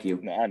 Keith, thank you.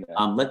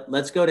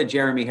 Let's go to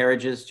Jeremy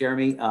Herridges.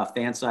 Jeremy,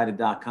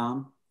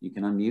 fansided.com. You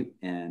can unmute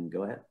and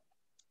go ahead.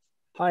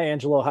 Hi,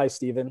 Angelo. Hi,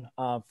 Stephen.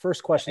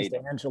 First question is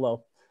to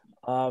Angelo.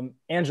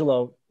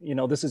 Angelo, you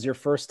know, this is your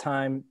first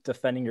time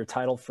defending your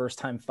title, first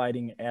time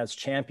fighting as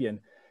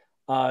champion.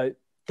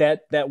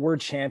 That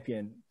word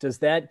champion, does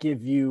that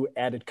give you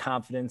added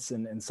confidence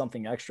and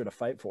something extra to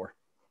fight for?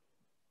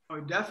 Oh,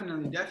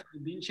 definitely.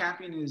 Being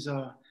champion is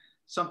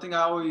something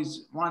I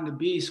always wanted to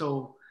be.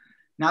 So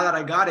now that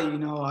I got it, you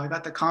know, I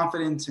got the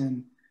confidence,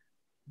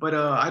 but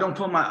I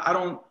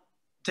don't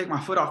take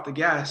my foot off the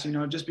gas, you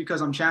know, just because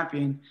I'm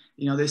champion.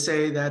 You know, they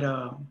say that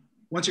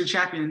once you're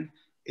champion,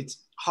 it's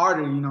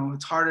harder, you know,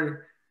 it's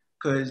harder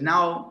because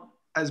now,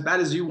 as bad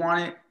as you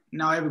want it,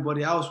 now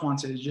everybody else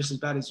wants it just as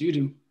bad as you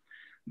do.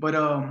 But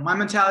my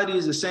mentality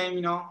is the same,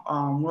 you know,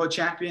 world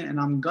champion, and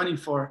I'm gunning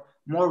for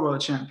more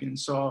world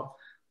champions. So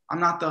I'm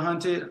not the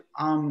hunted.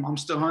 I'm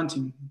still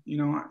hunting, you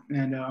know,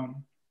 and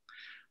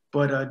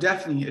but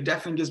definitely, it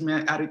definitely gives me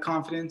added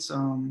confidence.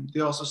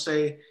 They also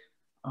say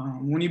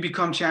when you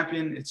become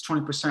champion, it's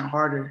 20%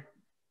 harder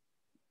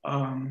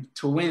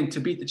to win, to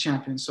beat the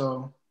champion.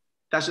 So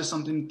that's just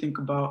something to think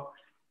about.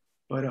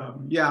 But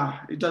yeah,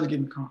 it does give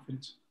me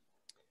confidence.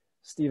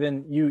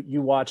 Steven,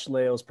 you watched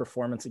Leo's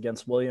performance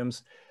against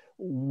Williams.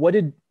 What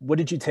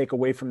did you take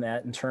away from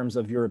that in terms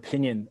of your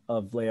opinion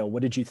of Leo?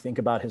 What did you think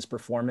about his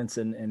performance,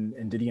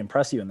 and did he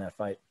impress you in that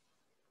fight?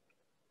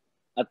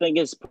 I think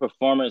his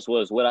performance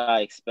was what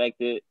I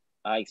expected.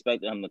 I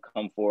expected him to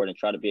come forward and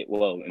try to be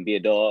a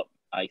dog.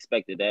 I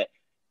expected that.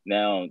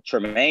 Now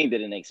Tremaine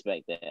didn't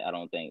expect that, I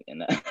don't think,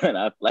 and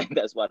I like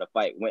that's why the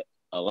fight went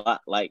a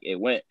lot like it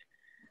went.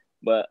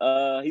 But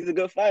he's a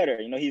good fighter.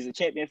 You know, he's a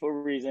champion for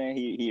a reason.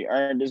 He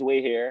earned his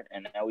way here,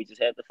 and now we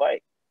just had to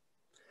fight.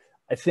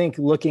 I think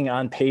looking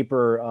on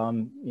paper,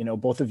 you know,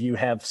 both of you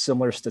have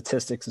similar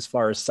statistics as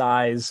far as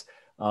size,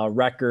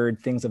 record,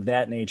 things of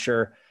that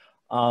nature.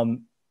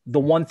 The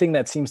one thing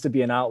that seems to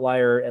be an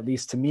outlier, at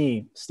least to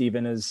me,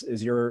 Steven, is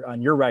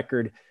on your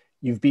record,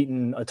 you've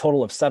beaten a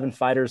total of 7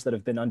 fighters that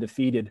have been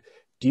undefeated.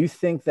 Do you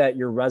think that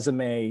your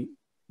resume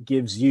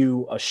gives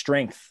you a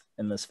strength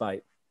in this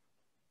fight?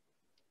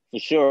 For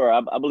sure.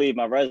 I believe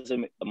my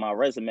resume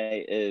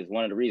is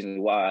one of the reasons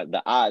why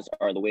the odds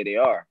are the way they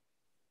are.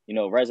 You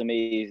know,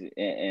 resumes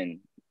and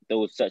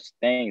those such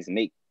things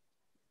make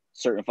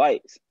certain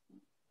fights.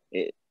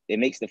 It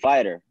makes the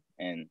fighter.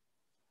 And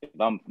if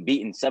I'm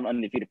beating 7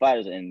 undefeated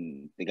fighters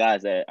and the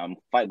guys that I'm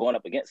going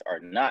up against are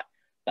not,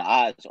 the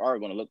odds are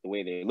going to look the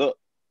way they look,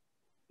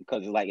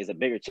 because it's a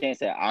bigger chance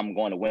that I'm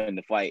going to win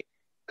the fight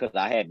because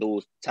I have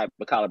those type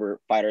of caliber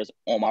fighters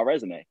on my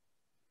resume.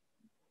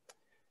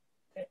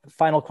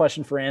 Final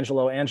question for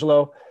Angelo.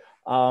 Angelo,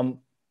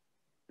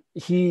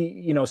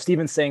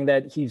 Steven's saying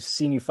that he's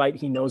seen you fight.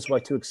 He knows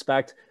what to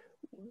expect.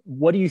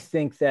 What do you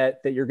think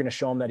that you're going to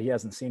show him that he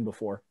hasn't seen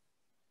before?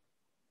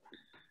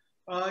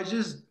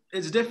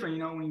 It's different,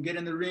 you know, when you get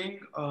in the ring.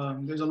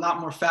 There's a lot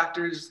more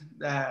factors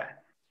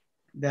that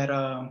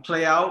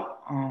play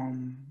out,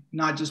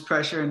 not just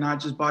pressure and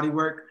not just body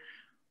work,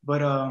 but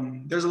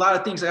there's a lot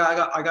of things that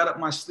I got up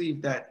my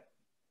sleeve that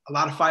a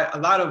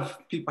lot of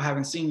people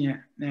haven't seen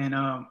yet. And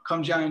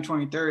come January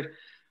 23rd,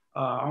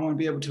 I want to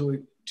be able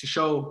to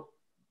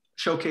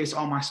showcase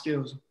all my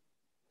skills.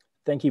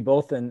 Thank you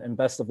both, and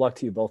best of luck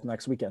to you both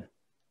next weekend.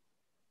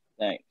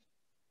 Thanks.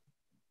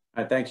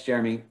 All right, thanks,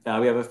 Jeremy.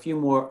 We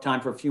have time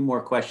for a few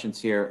more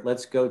questions here.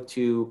 Let's go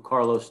to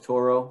Carlos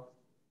Toro.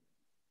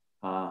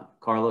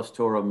 Carlos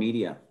Toro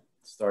Media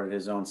started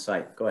his own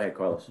site. Go ahead,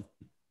 Carlos.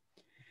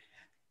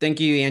 Thank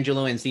you,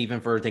 Angelo and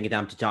Steven, for taking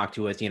time to talk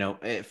to us. You know,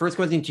 first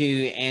question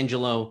to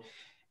Angelo.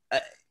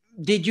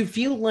 Did you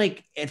feel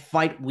like at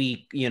fight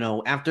week, you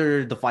know,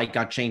 after the fight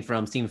got changed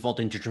from Stephen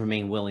Fulton to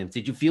Tremaine Williams,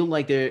 did you feel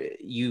like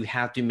you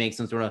had to make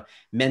some sort of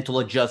mental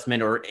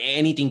adjustment or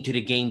anything to the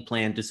game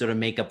plan to sort of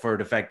make up for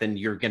the fact that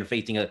you're going to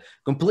facing a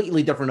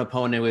completely different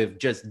opponent with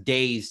just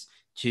days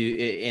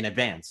in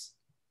advance?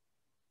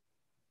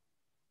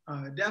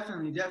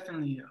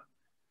 Definitely.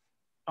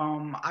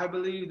 I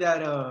believe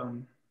that,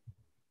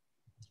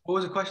 what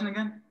was the question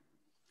again?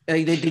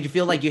 Did you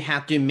feel like you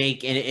had to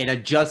make an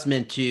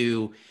adjustment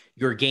to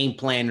your game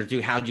plan, or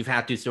to how you've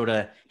had to sort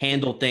of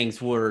handle things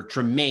for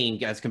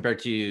Tremaine as compared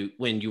to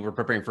when you were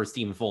preparing for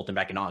Stephen Fulton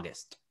back in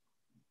August?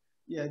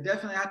 Yeah,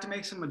 definitely had to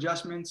make some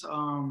adjustments.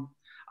 I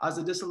was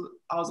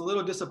a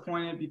little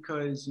disappointed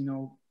because, you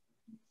know,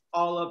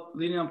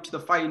 leading up to the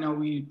fight, you know,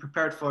 we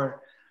prepared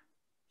for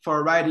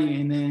a writing,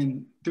 and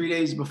then 3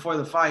 days before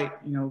the fight,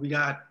 you know, we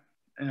got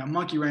a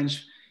monkey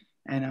wrench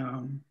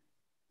and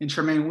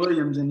Tremaine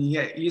Williams, and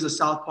he's a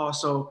southpaw.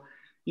 So,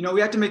 you know,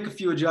 we had to make a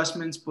few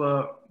adjustments,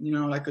 but, you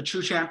know, like a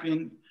true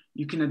champion,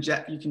 you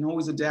can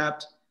always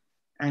adapt.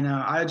 And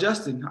I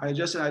adjusted. I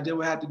did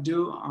what I had to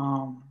do.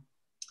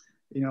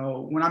 You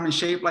know, when I'm in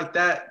shape like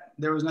that,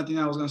 there was nothing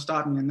that was going to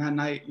stop me. And that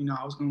night, you know,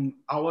 I was going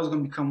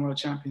to become world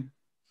champion.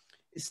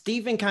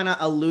 Stephen kind of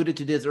alluded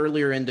to this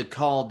earlier in the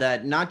call,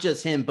 that not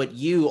just him, but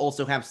you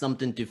also have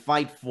something to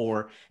fight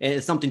for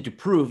and something to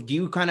prove. Do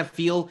you kind of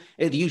feel,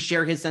 do you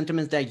share his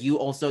sentiments that you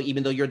also,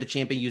 even though you're the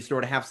champion, you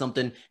sort of have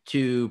something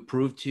to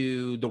prove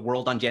to the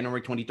world on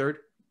January 23rd?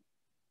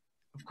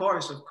 Of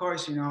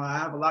course. You know, I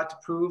have a lot to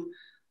prove.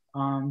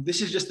 This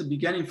is just the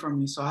beginning for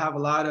me. So I have a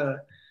lot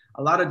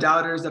of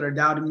doubters that are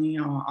doubting me.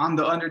 I'm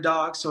the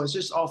underdog. So it's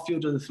just all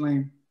fuel to the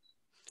flame.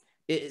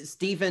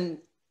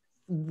 Stephen,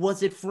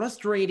 was it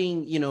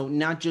frustrating, you know,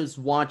 not just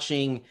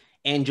watching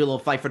Angelo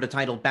fight for the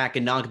title back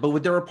in August, but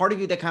was there a part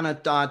of you that kind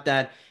of thought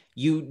that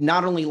you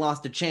not only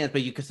lost a chance,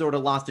 but you could sort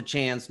of lost a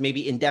chance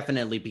maybe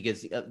indefinitely,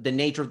 because the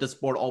nature of the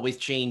sport always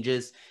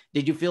changes?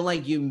 Did you feel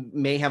like you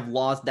may have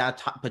lost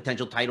that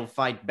potential title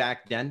fight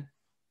back then?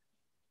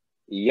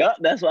 Yep,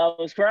 that's why I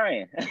was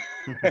crying.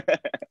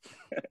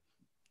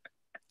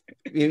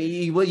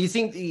 Well, you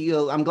seem,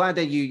 I'm glad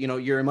that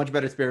you're in much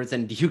better spirits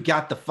and you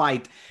got the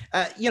fight.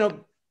 You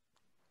know,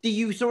 do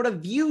you sort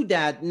of view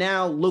that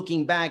now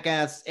looking back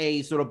as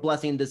a sort of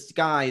blessing in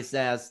disguise,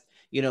 as,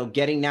 you know,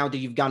 getting now that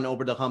you've gotten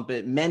over the hump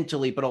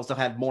mentally, but also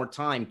have more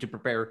time to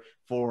prepare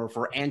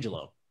for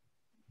Angelo?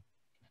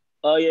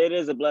 Oh yeah, it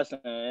is a blessing,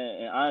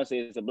 and honestly,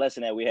 it's a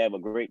blessing that we have a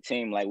great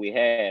team like we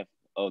have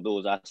of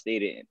those I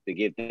stated to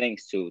give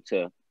thanks to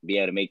be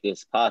able to make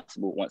this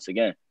possible once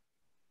again.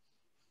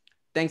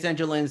 Thanks,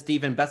 Angelo and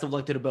Stephen. Best of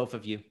luck to the both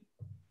of you.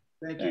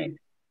 Thank you.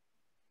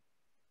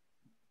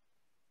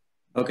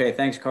 Okay,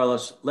 thanks,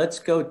 Carlos. Let's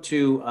go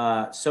to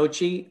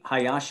Sochi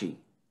Hayashi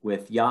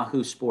with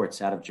Yahoo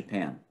Sports out of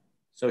Japan.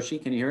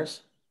 Sochi, can you hear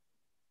us?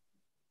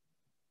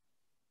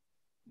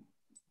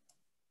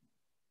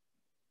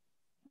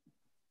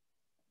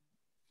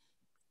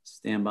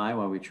 Stand by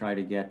while we try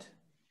to get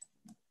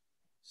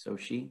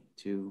Sochi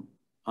to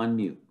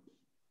unmute.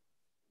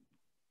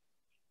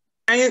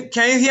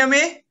 Can you hear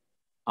me?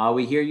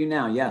 We hear you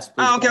now. Yes.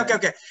 Please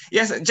okay.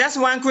 Yes,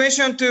 just one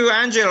question to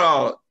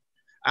Angelo.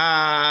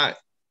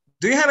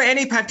 Do you have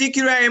any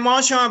particular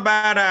emotion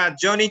about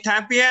Johnny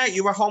Tapia,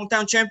 your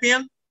hometown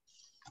champion?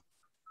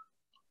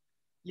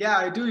 Yeah,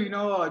 I do. You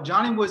know,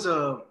 Johnny was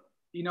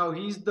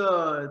he's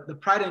the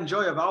pride and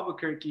joy of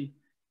Albuquerque,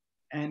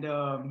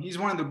 and he's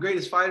one of the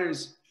greatest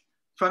fighters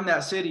from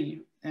that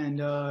city. And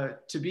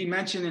to be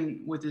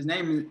mentioned with his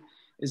name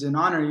is an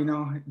honor. You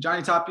know,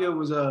 Johnny Tapia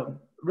was a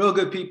real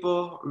good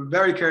people,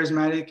 very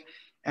charismatic,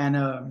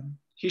 and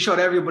he showed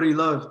everybody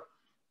love.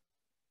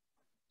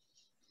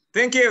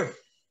 Thank you.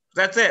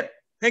 That's it.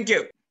 Thank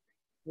you.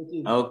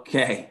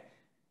 Okay.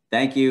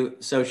 Thank you,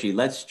 Sochi.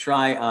 Let's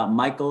try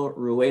Michael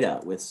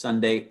Rueda with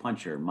Sunday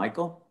Puncher.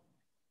 Michael?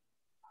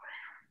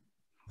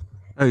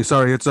 Hey,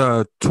 sorry, it's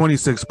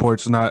 26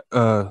 ports, not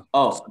Sunday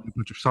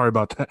Puncher. Sorry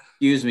about that.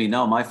 Excuse me.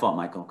 No, my fault,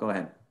 Michael. Go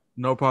ahead.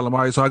 No problem.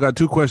 All right, so I got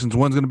two questions.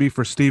 One's going to be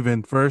for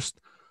Steven first.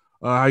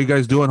 How you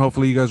guys doing?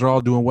 Hopefully you guys are all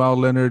doing well.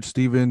 Leonard,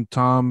 Steven,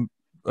 Tom,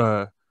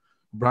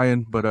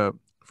 Brian. But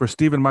for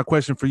Steven, my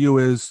question for you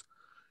is,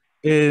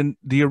 in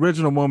the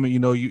original moment, you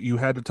know, you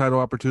had the title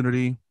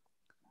opportunity.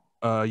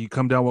 You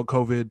come down with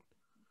COVID.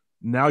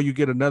 Now you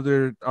get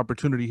another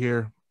opportunity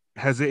here.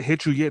 Has it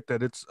hit you yet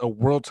that it's a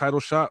world title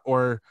shot,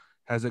 or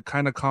has it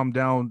kind of calmed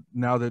down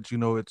now that, you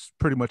know, it's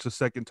pretty much the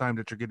second time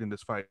that you're getting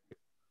this fight?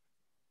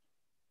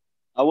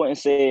 I wouldn't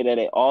say that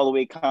it all the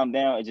way calmed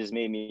down. It just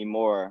made me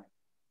more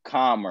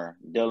calmer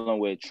dealing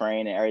with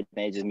training and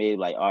everything. It just made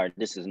like, all right,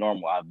 this is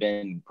normal. I've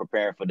been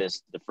preparing for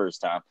this the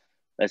first time.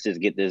 Let's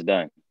just get this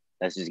done.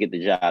 Let's just get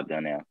the job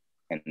done now.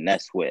 And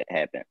that's what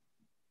happened.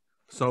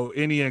 So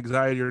any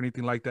anxiety or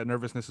anything like that,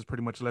 nervousness has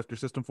pretty much left your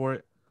system for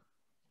it?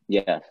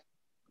 Yes.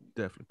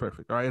 Definitely.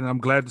 Perfect. All right. And I'm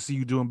glad to see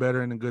you doing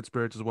better and in good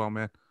spirits as well,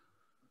 man.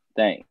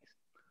 Thanks.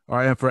 All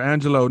right. And for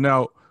Angelo,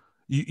 now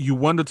you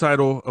won the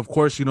title. Of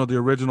course, you know, the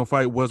original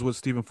fight was with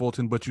Stephen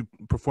Fulton, but you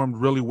performed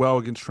really well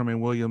against Tremaine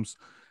Williams.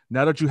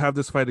 Now that you have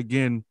this fight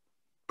again,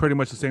 pretty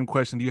much the same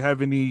question. Do you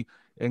have any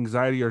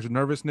anxiety or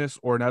nervousness,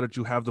 or now that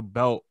you have the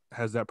belt,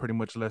 has that pretty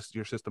much left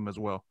your system as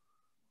well?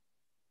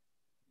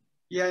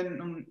 Yeah,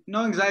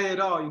 no anxiety at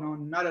all, you know,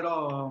 not at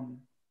all.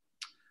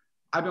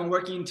 I've been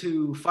working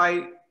to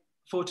fight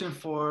Fulton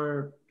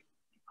for,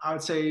 I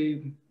would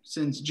say,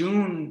 since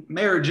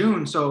May or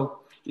June.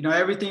 So, you know,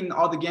 everything,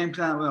 all the game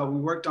plan that we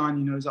worked on,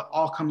 you know, is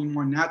all coming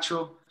more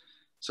natural.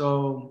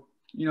 So,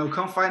 you know,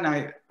 come fight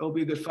night, it'll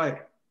be a good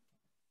fight.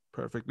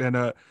 Perfect.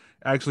 And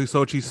actually,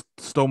 Sochi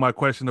stole my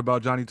question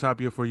about Johnny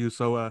Tapia for you.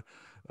 So,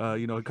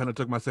 you know, it kind of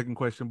took my second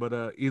question.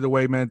 But either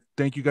way, man,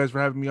 thank you guys for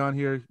having me on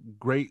here.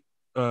 Great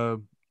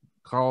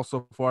call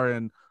so far,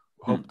 and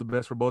hope the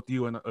best for both of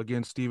you. And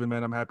again, Steven,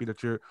 man, I'm happy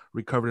that you're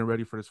recovered and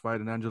ready for this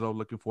fight. And Angelo,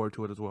 looking forward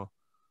to it as well.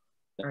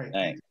 All right.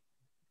 Thanks.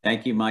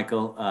 Thank you,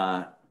 Michael.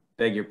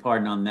 Beg your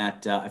pardon on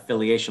that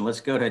affiliation.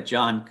 Let's go to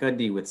John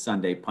Kudney with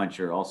Sunday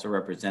Puncher, also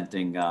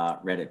representing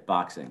Reddit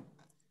Boxing.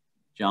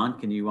 John,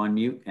 can you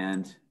unmute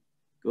and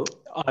go?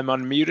 I'm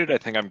unmuted. I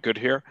think I'm good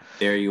here.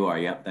 There you are.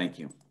 Yep. Thank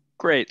you.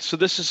 Great. So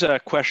this is a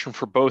question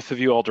for both of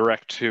you. I'll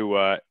direct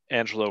to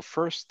Angelo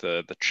first,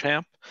 the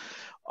champ.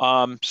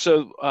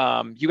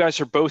 You guys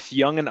are both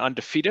young and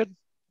undefeated.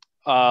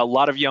 A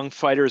lot of young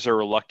fighters are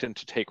reluctant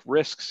to take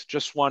risks.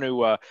 Just want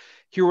to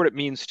hear what it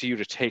means to you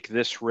to take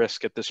this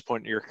risk at this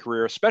point in your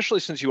career, especially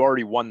since you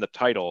already won the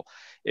title.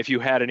 If you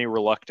had any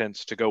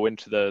reluctance to go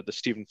into the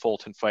Stephen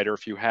Fulton fight, or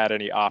if you had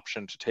any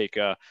option to take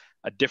a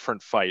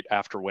different fight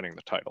after winning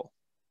the title.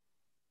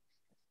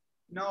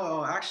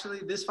 No, actually,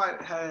 this fight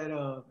had,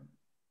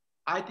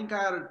 I think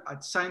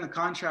I'd signed the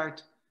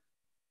contract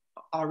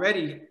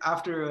already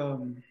after,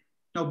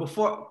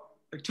 before,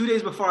 like 2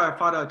 days before I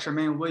fought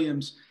Tremaine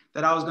Williams,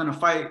 that I was going to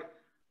fight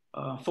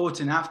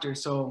Fulton after.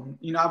 So,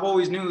 you know, I've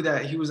always knew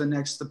that he was the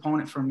next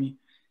opponent for me.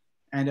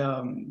 And,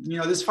 you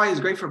know, this fight is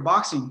great for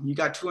boxing. You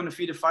got two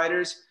undefeated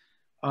fighters,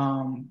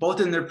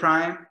 both in their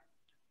prime.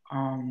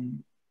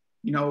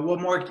 You know, what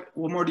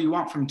more do you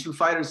want from two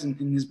fighters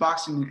in this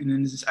boxing and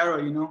in this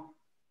era, you know?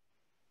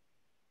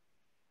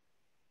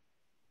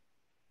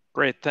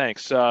 Great,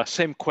 thanks.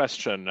 Same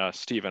question,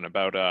 Stephen,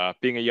 about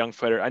being a young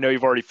fighter. I know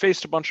you've already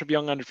faced a bunch of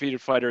young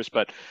undefeated fighters,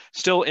 but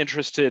still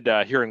interested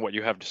hearing what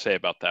you have to say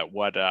about that.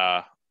 What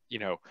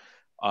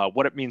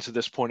what it means at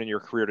this point in your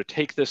career to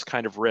take this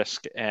kind of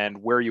risk,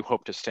 and where you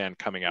hope to stand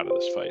coming out of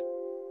this fight.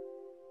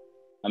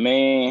 I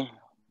mean,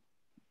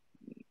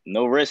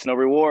 no risk, no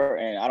reward,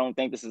 and I don't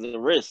think this is a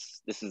risk.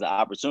 This is an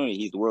opportunity.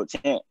 He's the world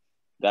champ.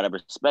 Gotta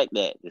respect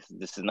that.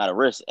 This is not a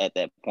risk at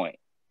that point.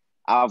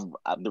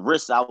 The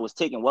risk I was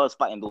taking was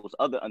fighting those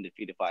other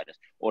undefeated fighters,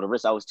 or the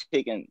risk I was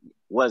taking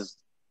was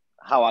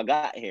how I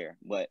got here.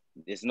 But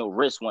there's no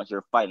risk once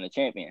you're fighting a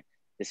champion.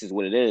 This is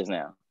what it is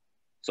now.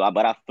 So,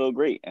 but I feel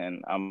great,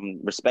 and I'm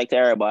respect to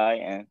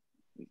everybody and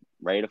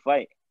ready to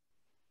fight.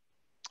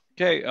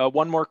 Okay,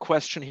 one more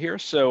question here.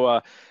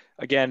 So,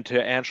 again,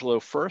 to Angelo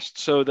first.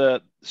 So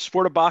the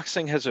sport of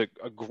boxing has a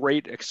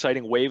great,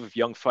 exciting wave of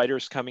young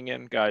fighters coming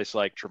in, guys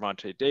like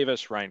Gervonta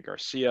Davis, Ryan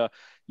Garcia.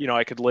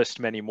 I could list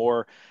many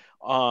more.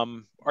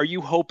 Are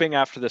you hoping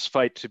after this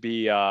fight to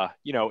be,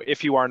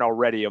 if you aren't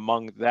already,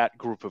 among that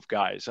group of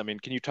guys? I mean,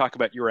 can you talk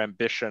about your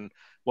ambition,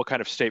 what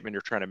kind of statement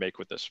you're trying to make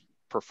with this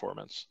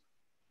performance?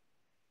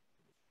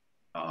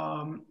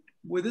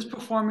 With this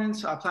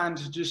performance, I plan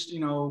to just,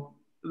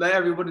 let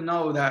everybody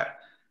know that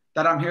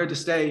I'm here to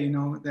stay,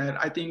 that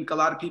I think a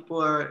lot of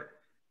people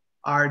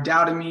are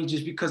doubting me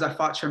just because I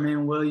fought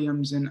Tremaine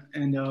Williams and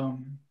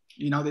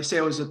they say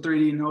it was a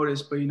 3D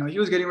notice, but, he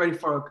was getting ready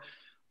for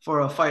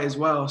a fight as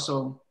well.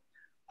 So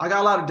I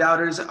got a lot of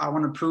doubters. I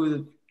want to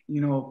prove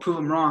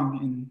them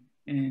wrong.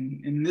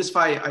 And in this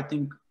fight, I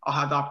think I'll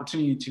have the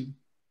opportunity to.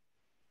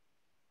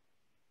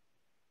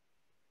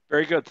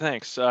 Very good,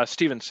 thanks.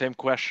 Stephen, same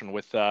question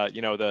with,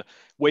 the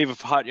wave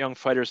of hot young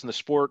fighters in the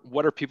sport.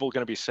 What are people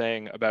going to be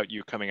saying about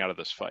you coming out of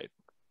this fight?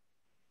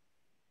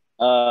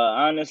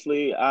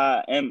 Honestly,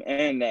 I am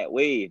in that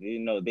wave.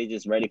 They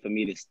just ready for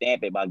me to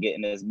stamp it by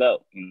getting this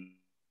belt.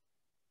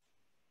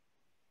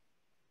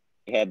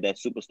 They have that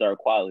superstar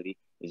quality.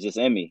 It's just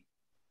in me.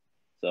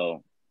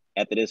 So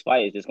after this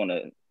fight, it's just going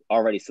to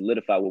already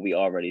solidify what we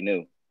already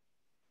knew.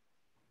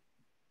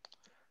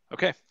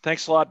 Okay,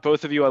 thanks a lot,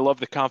 both of you. I love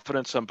the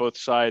confidence on both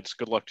sides.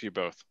 Good luck to you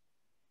both.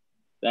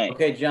 Thanks.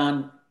 Okay,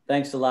 John,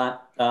 thanks a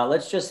lot.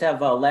 Let's just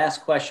have a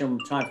last question.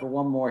 Time for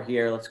one more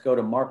here. Let's go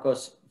to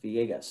Marcos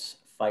Villegas,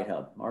 Fight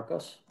Hub.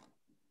 Marcos?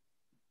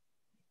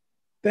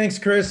 Thanks,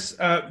 Chris.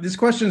 This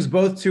question is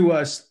both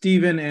to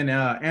Stephen and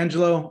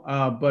Angelo.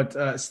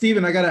 But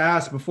Stephen, I got to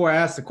ask before I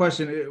ask the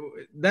question,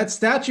 that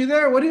statue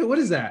there, what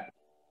is that?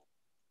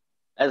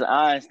 That's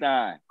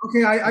Einstein.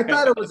 Okay, I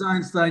thought it was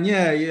Einstein.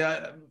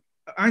 Yeah.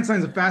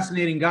 Einstein's a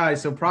fascinating guy,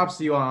 so props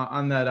to you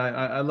on that.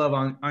 I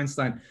love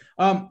Einstein.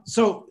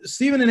 So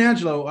Stephen and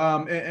Angelo,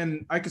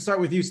 and I can start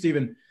with you,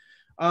 Stephen.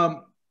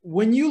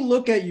 When you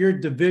look at your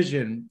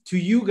division, to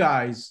you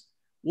guys,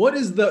 what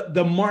is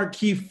the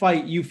marquee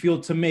fight you feel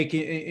to make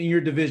in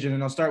your division?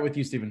 And I'll start with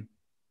you, Stephen.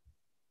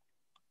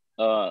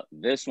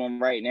 This one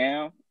right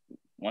now,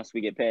 once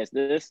we get past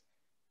this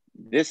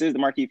is the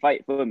marquee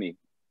fight for me.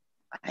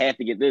 I have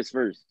to get this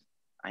first.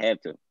 I have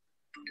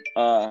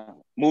to.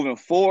 Moving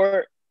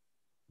forward,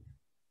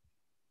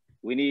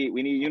 we need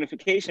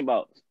unification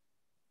bouts.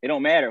 It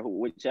don't matter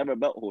whichever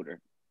belt holder.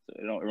 So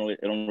it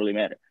don't really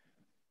matter.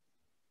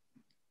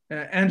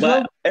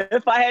 Angelo? But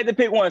if I had to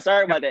pick one,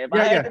 sorry about that. If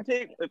I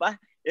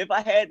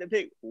had to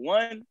pick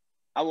one,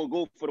 I will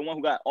go for the one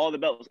who got all the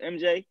belts,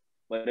 MJ.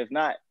 But if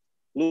not,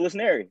 Louis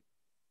Neri.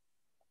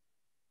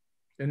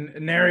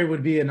 And Neri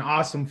would be an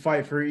awesome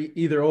fight for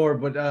either or.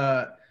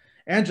 But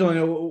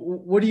Angelo,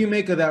 what do you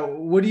make of that?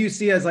 What do you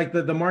see as like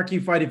the marquee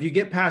fight? If you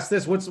get past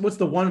this, what's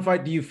the one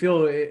fight do you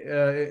feel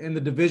in the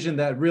division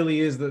that really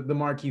is the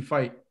marquee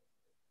fight?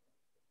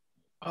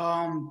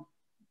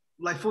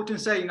 Like Fulton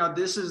said,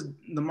 this is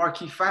the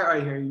marquee fight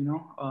right here.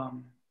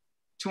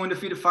 Two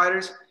undefeated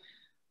fighters,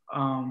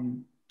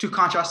 two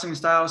contrasting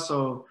styles.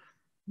 So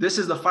this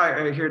is the fight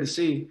right here to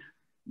see.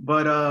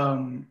 But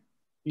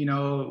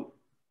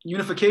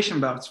unification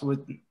bouts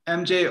with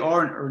MJ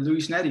or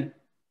Louis Neri.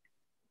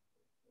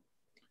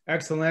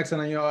 Excellent.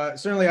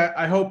 Certainly,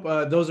 I hope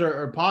those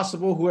are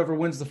possible. Whoever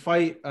wins the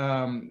fight,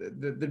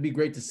 that'd be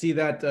great to see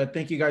that.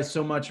 Thank you guys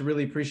so much. I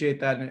really appreciate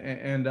that,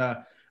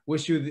 and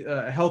wish you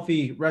a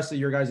healthy rest of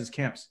your guys'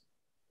 camps.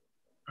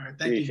 All right,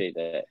 thank you. Appreciate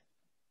that.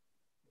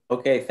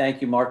 Okay,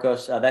 thank you,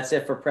 Marcos. That's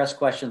it for press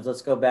questions.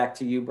 Let's go back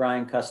to you,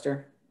 Brian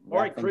Custer. All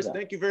right, Chris,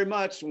 thank you very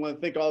much. I want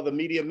to thank all the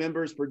media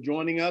members for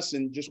joining us,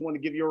 and just want to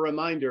give you a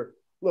reminder.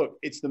 Look,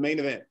 it's the main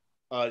event.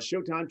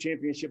 Showtime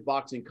Championship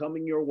Boxing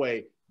coming your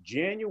way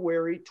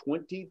January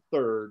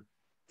 23rd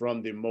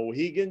from the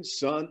Mohegan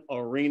Sun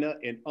Arena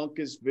in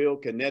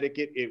Uncasville,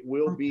 Connecticut. It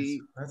will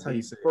be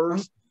the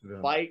first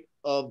fight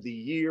of the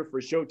year for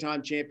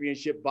Showtime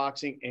Championship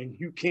Boxing, and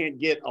you can't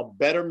get a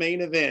better main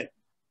event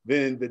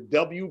than the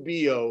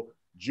WBO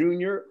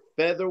Junior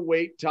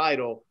Featherweight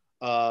title.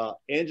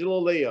 Angelo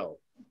Leo,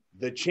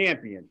 the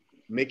champion,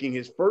 making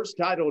his first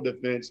title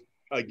defense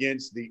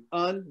against the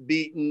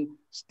unbeaten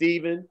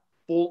Stephen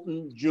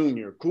Fulton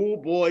Jr. Cool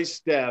boy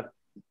Steph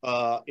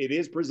It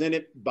is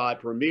presented by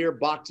Premier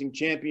Boxing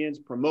Champions,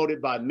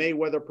 promoted by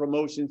Mayweather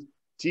Promotions,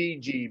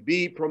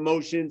 TGB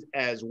Promotions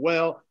as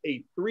well.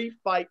 A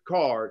 3-fight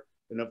card.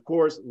 And of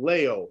course,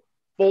 Leo,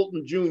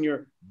 Fulton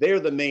Jr., they're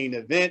the main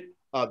event.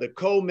 The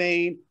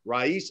co-main,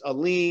 Rais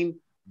Alim,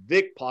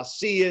 Vic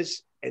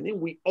Pasillas. And then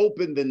we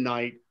open the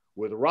night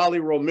with Raleigh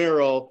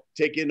Romero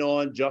taking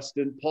on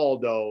Justin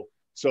Paldo.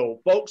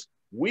 So, folks,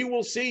 we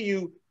will see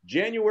you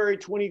January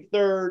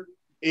 23rd.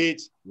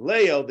 It's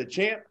Leo, the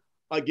champ,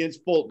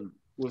 against Fulton.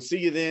 We'll see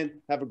you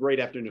then. Have a great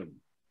afternoon.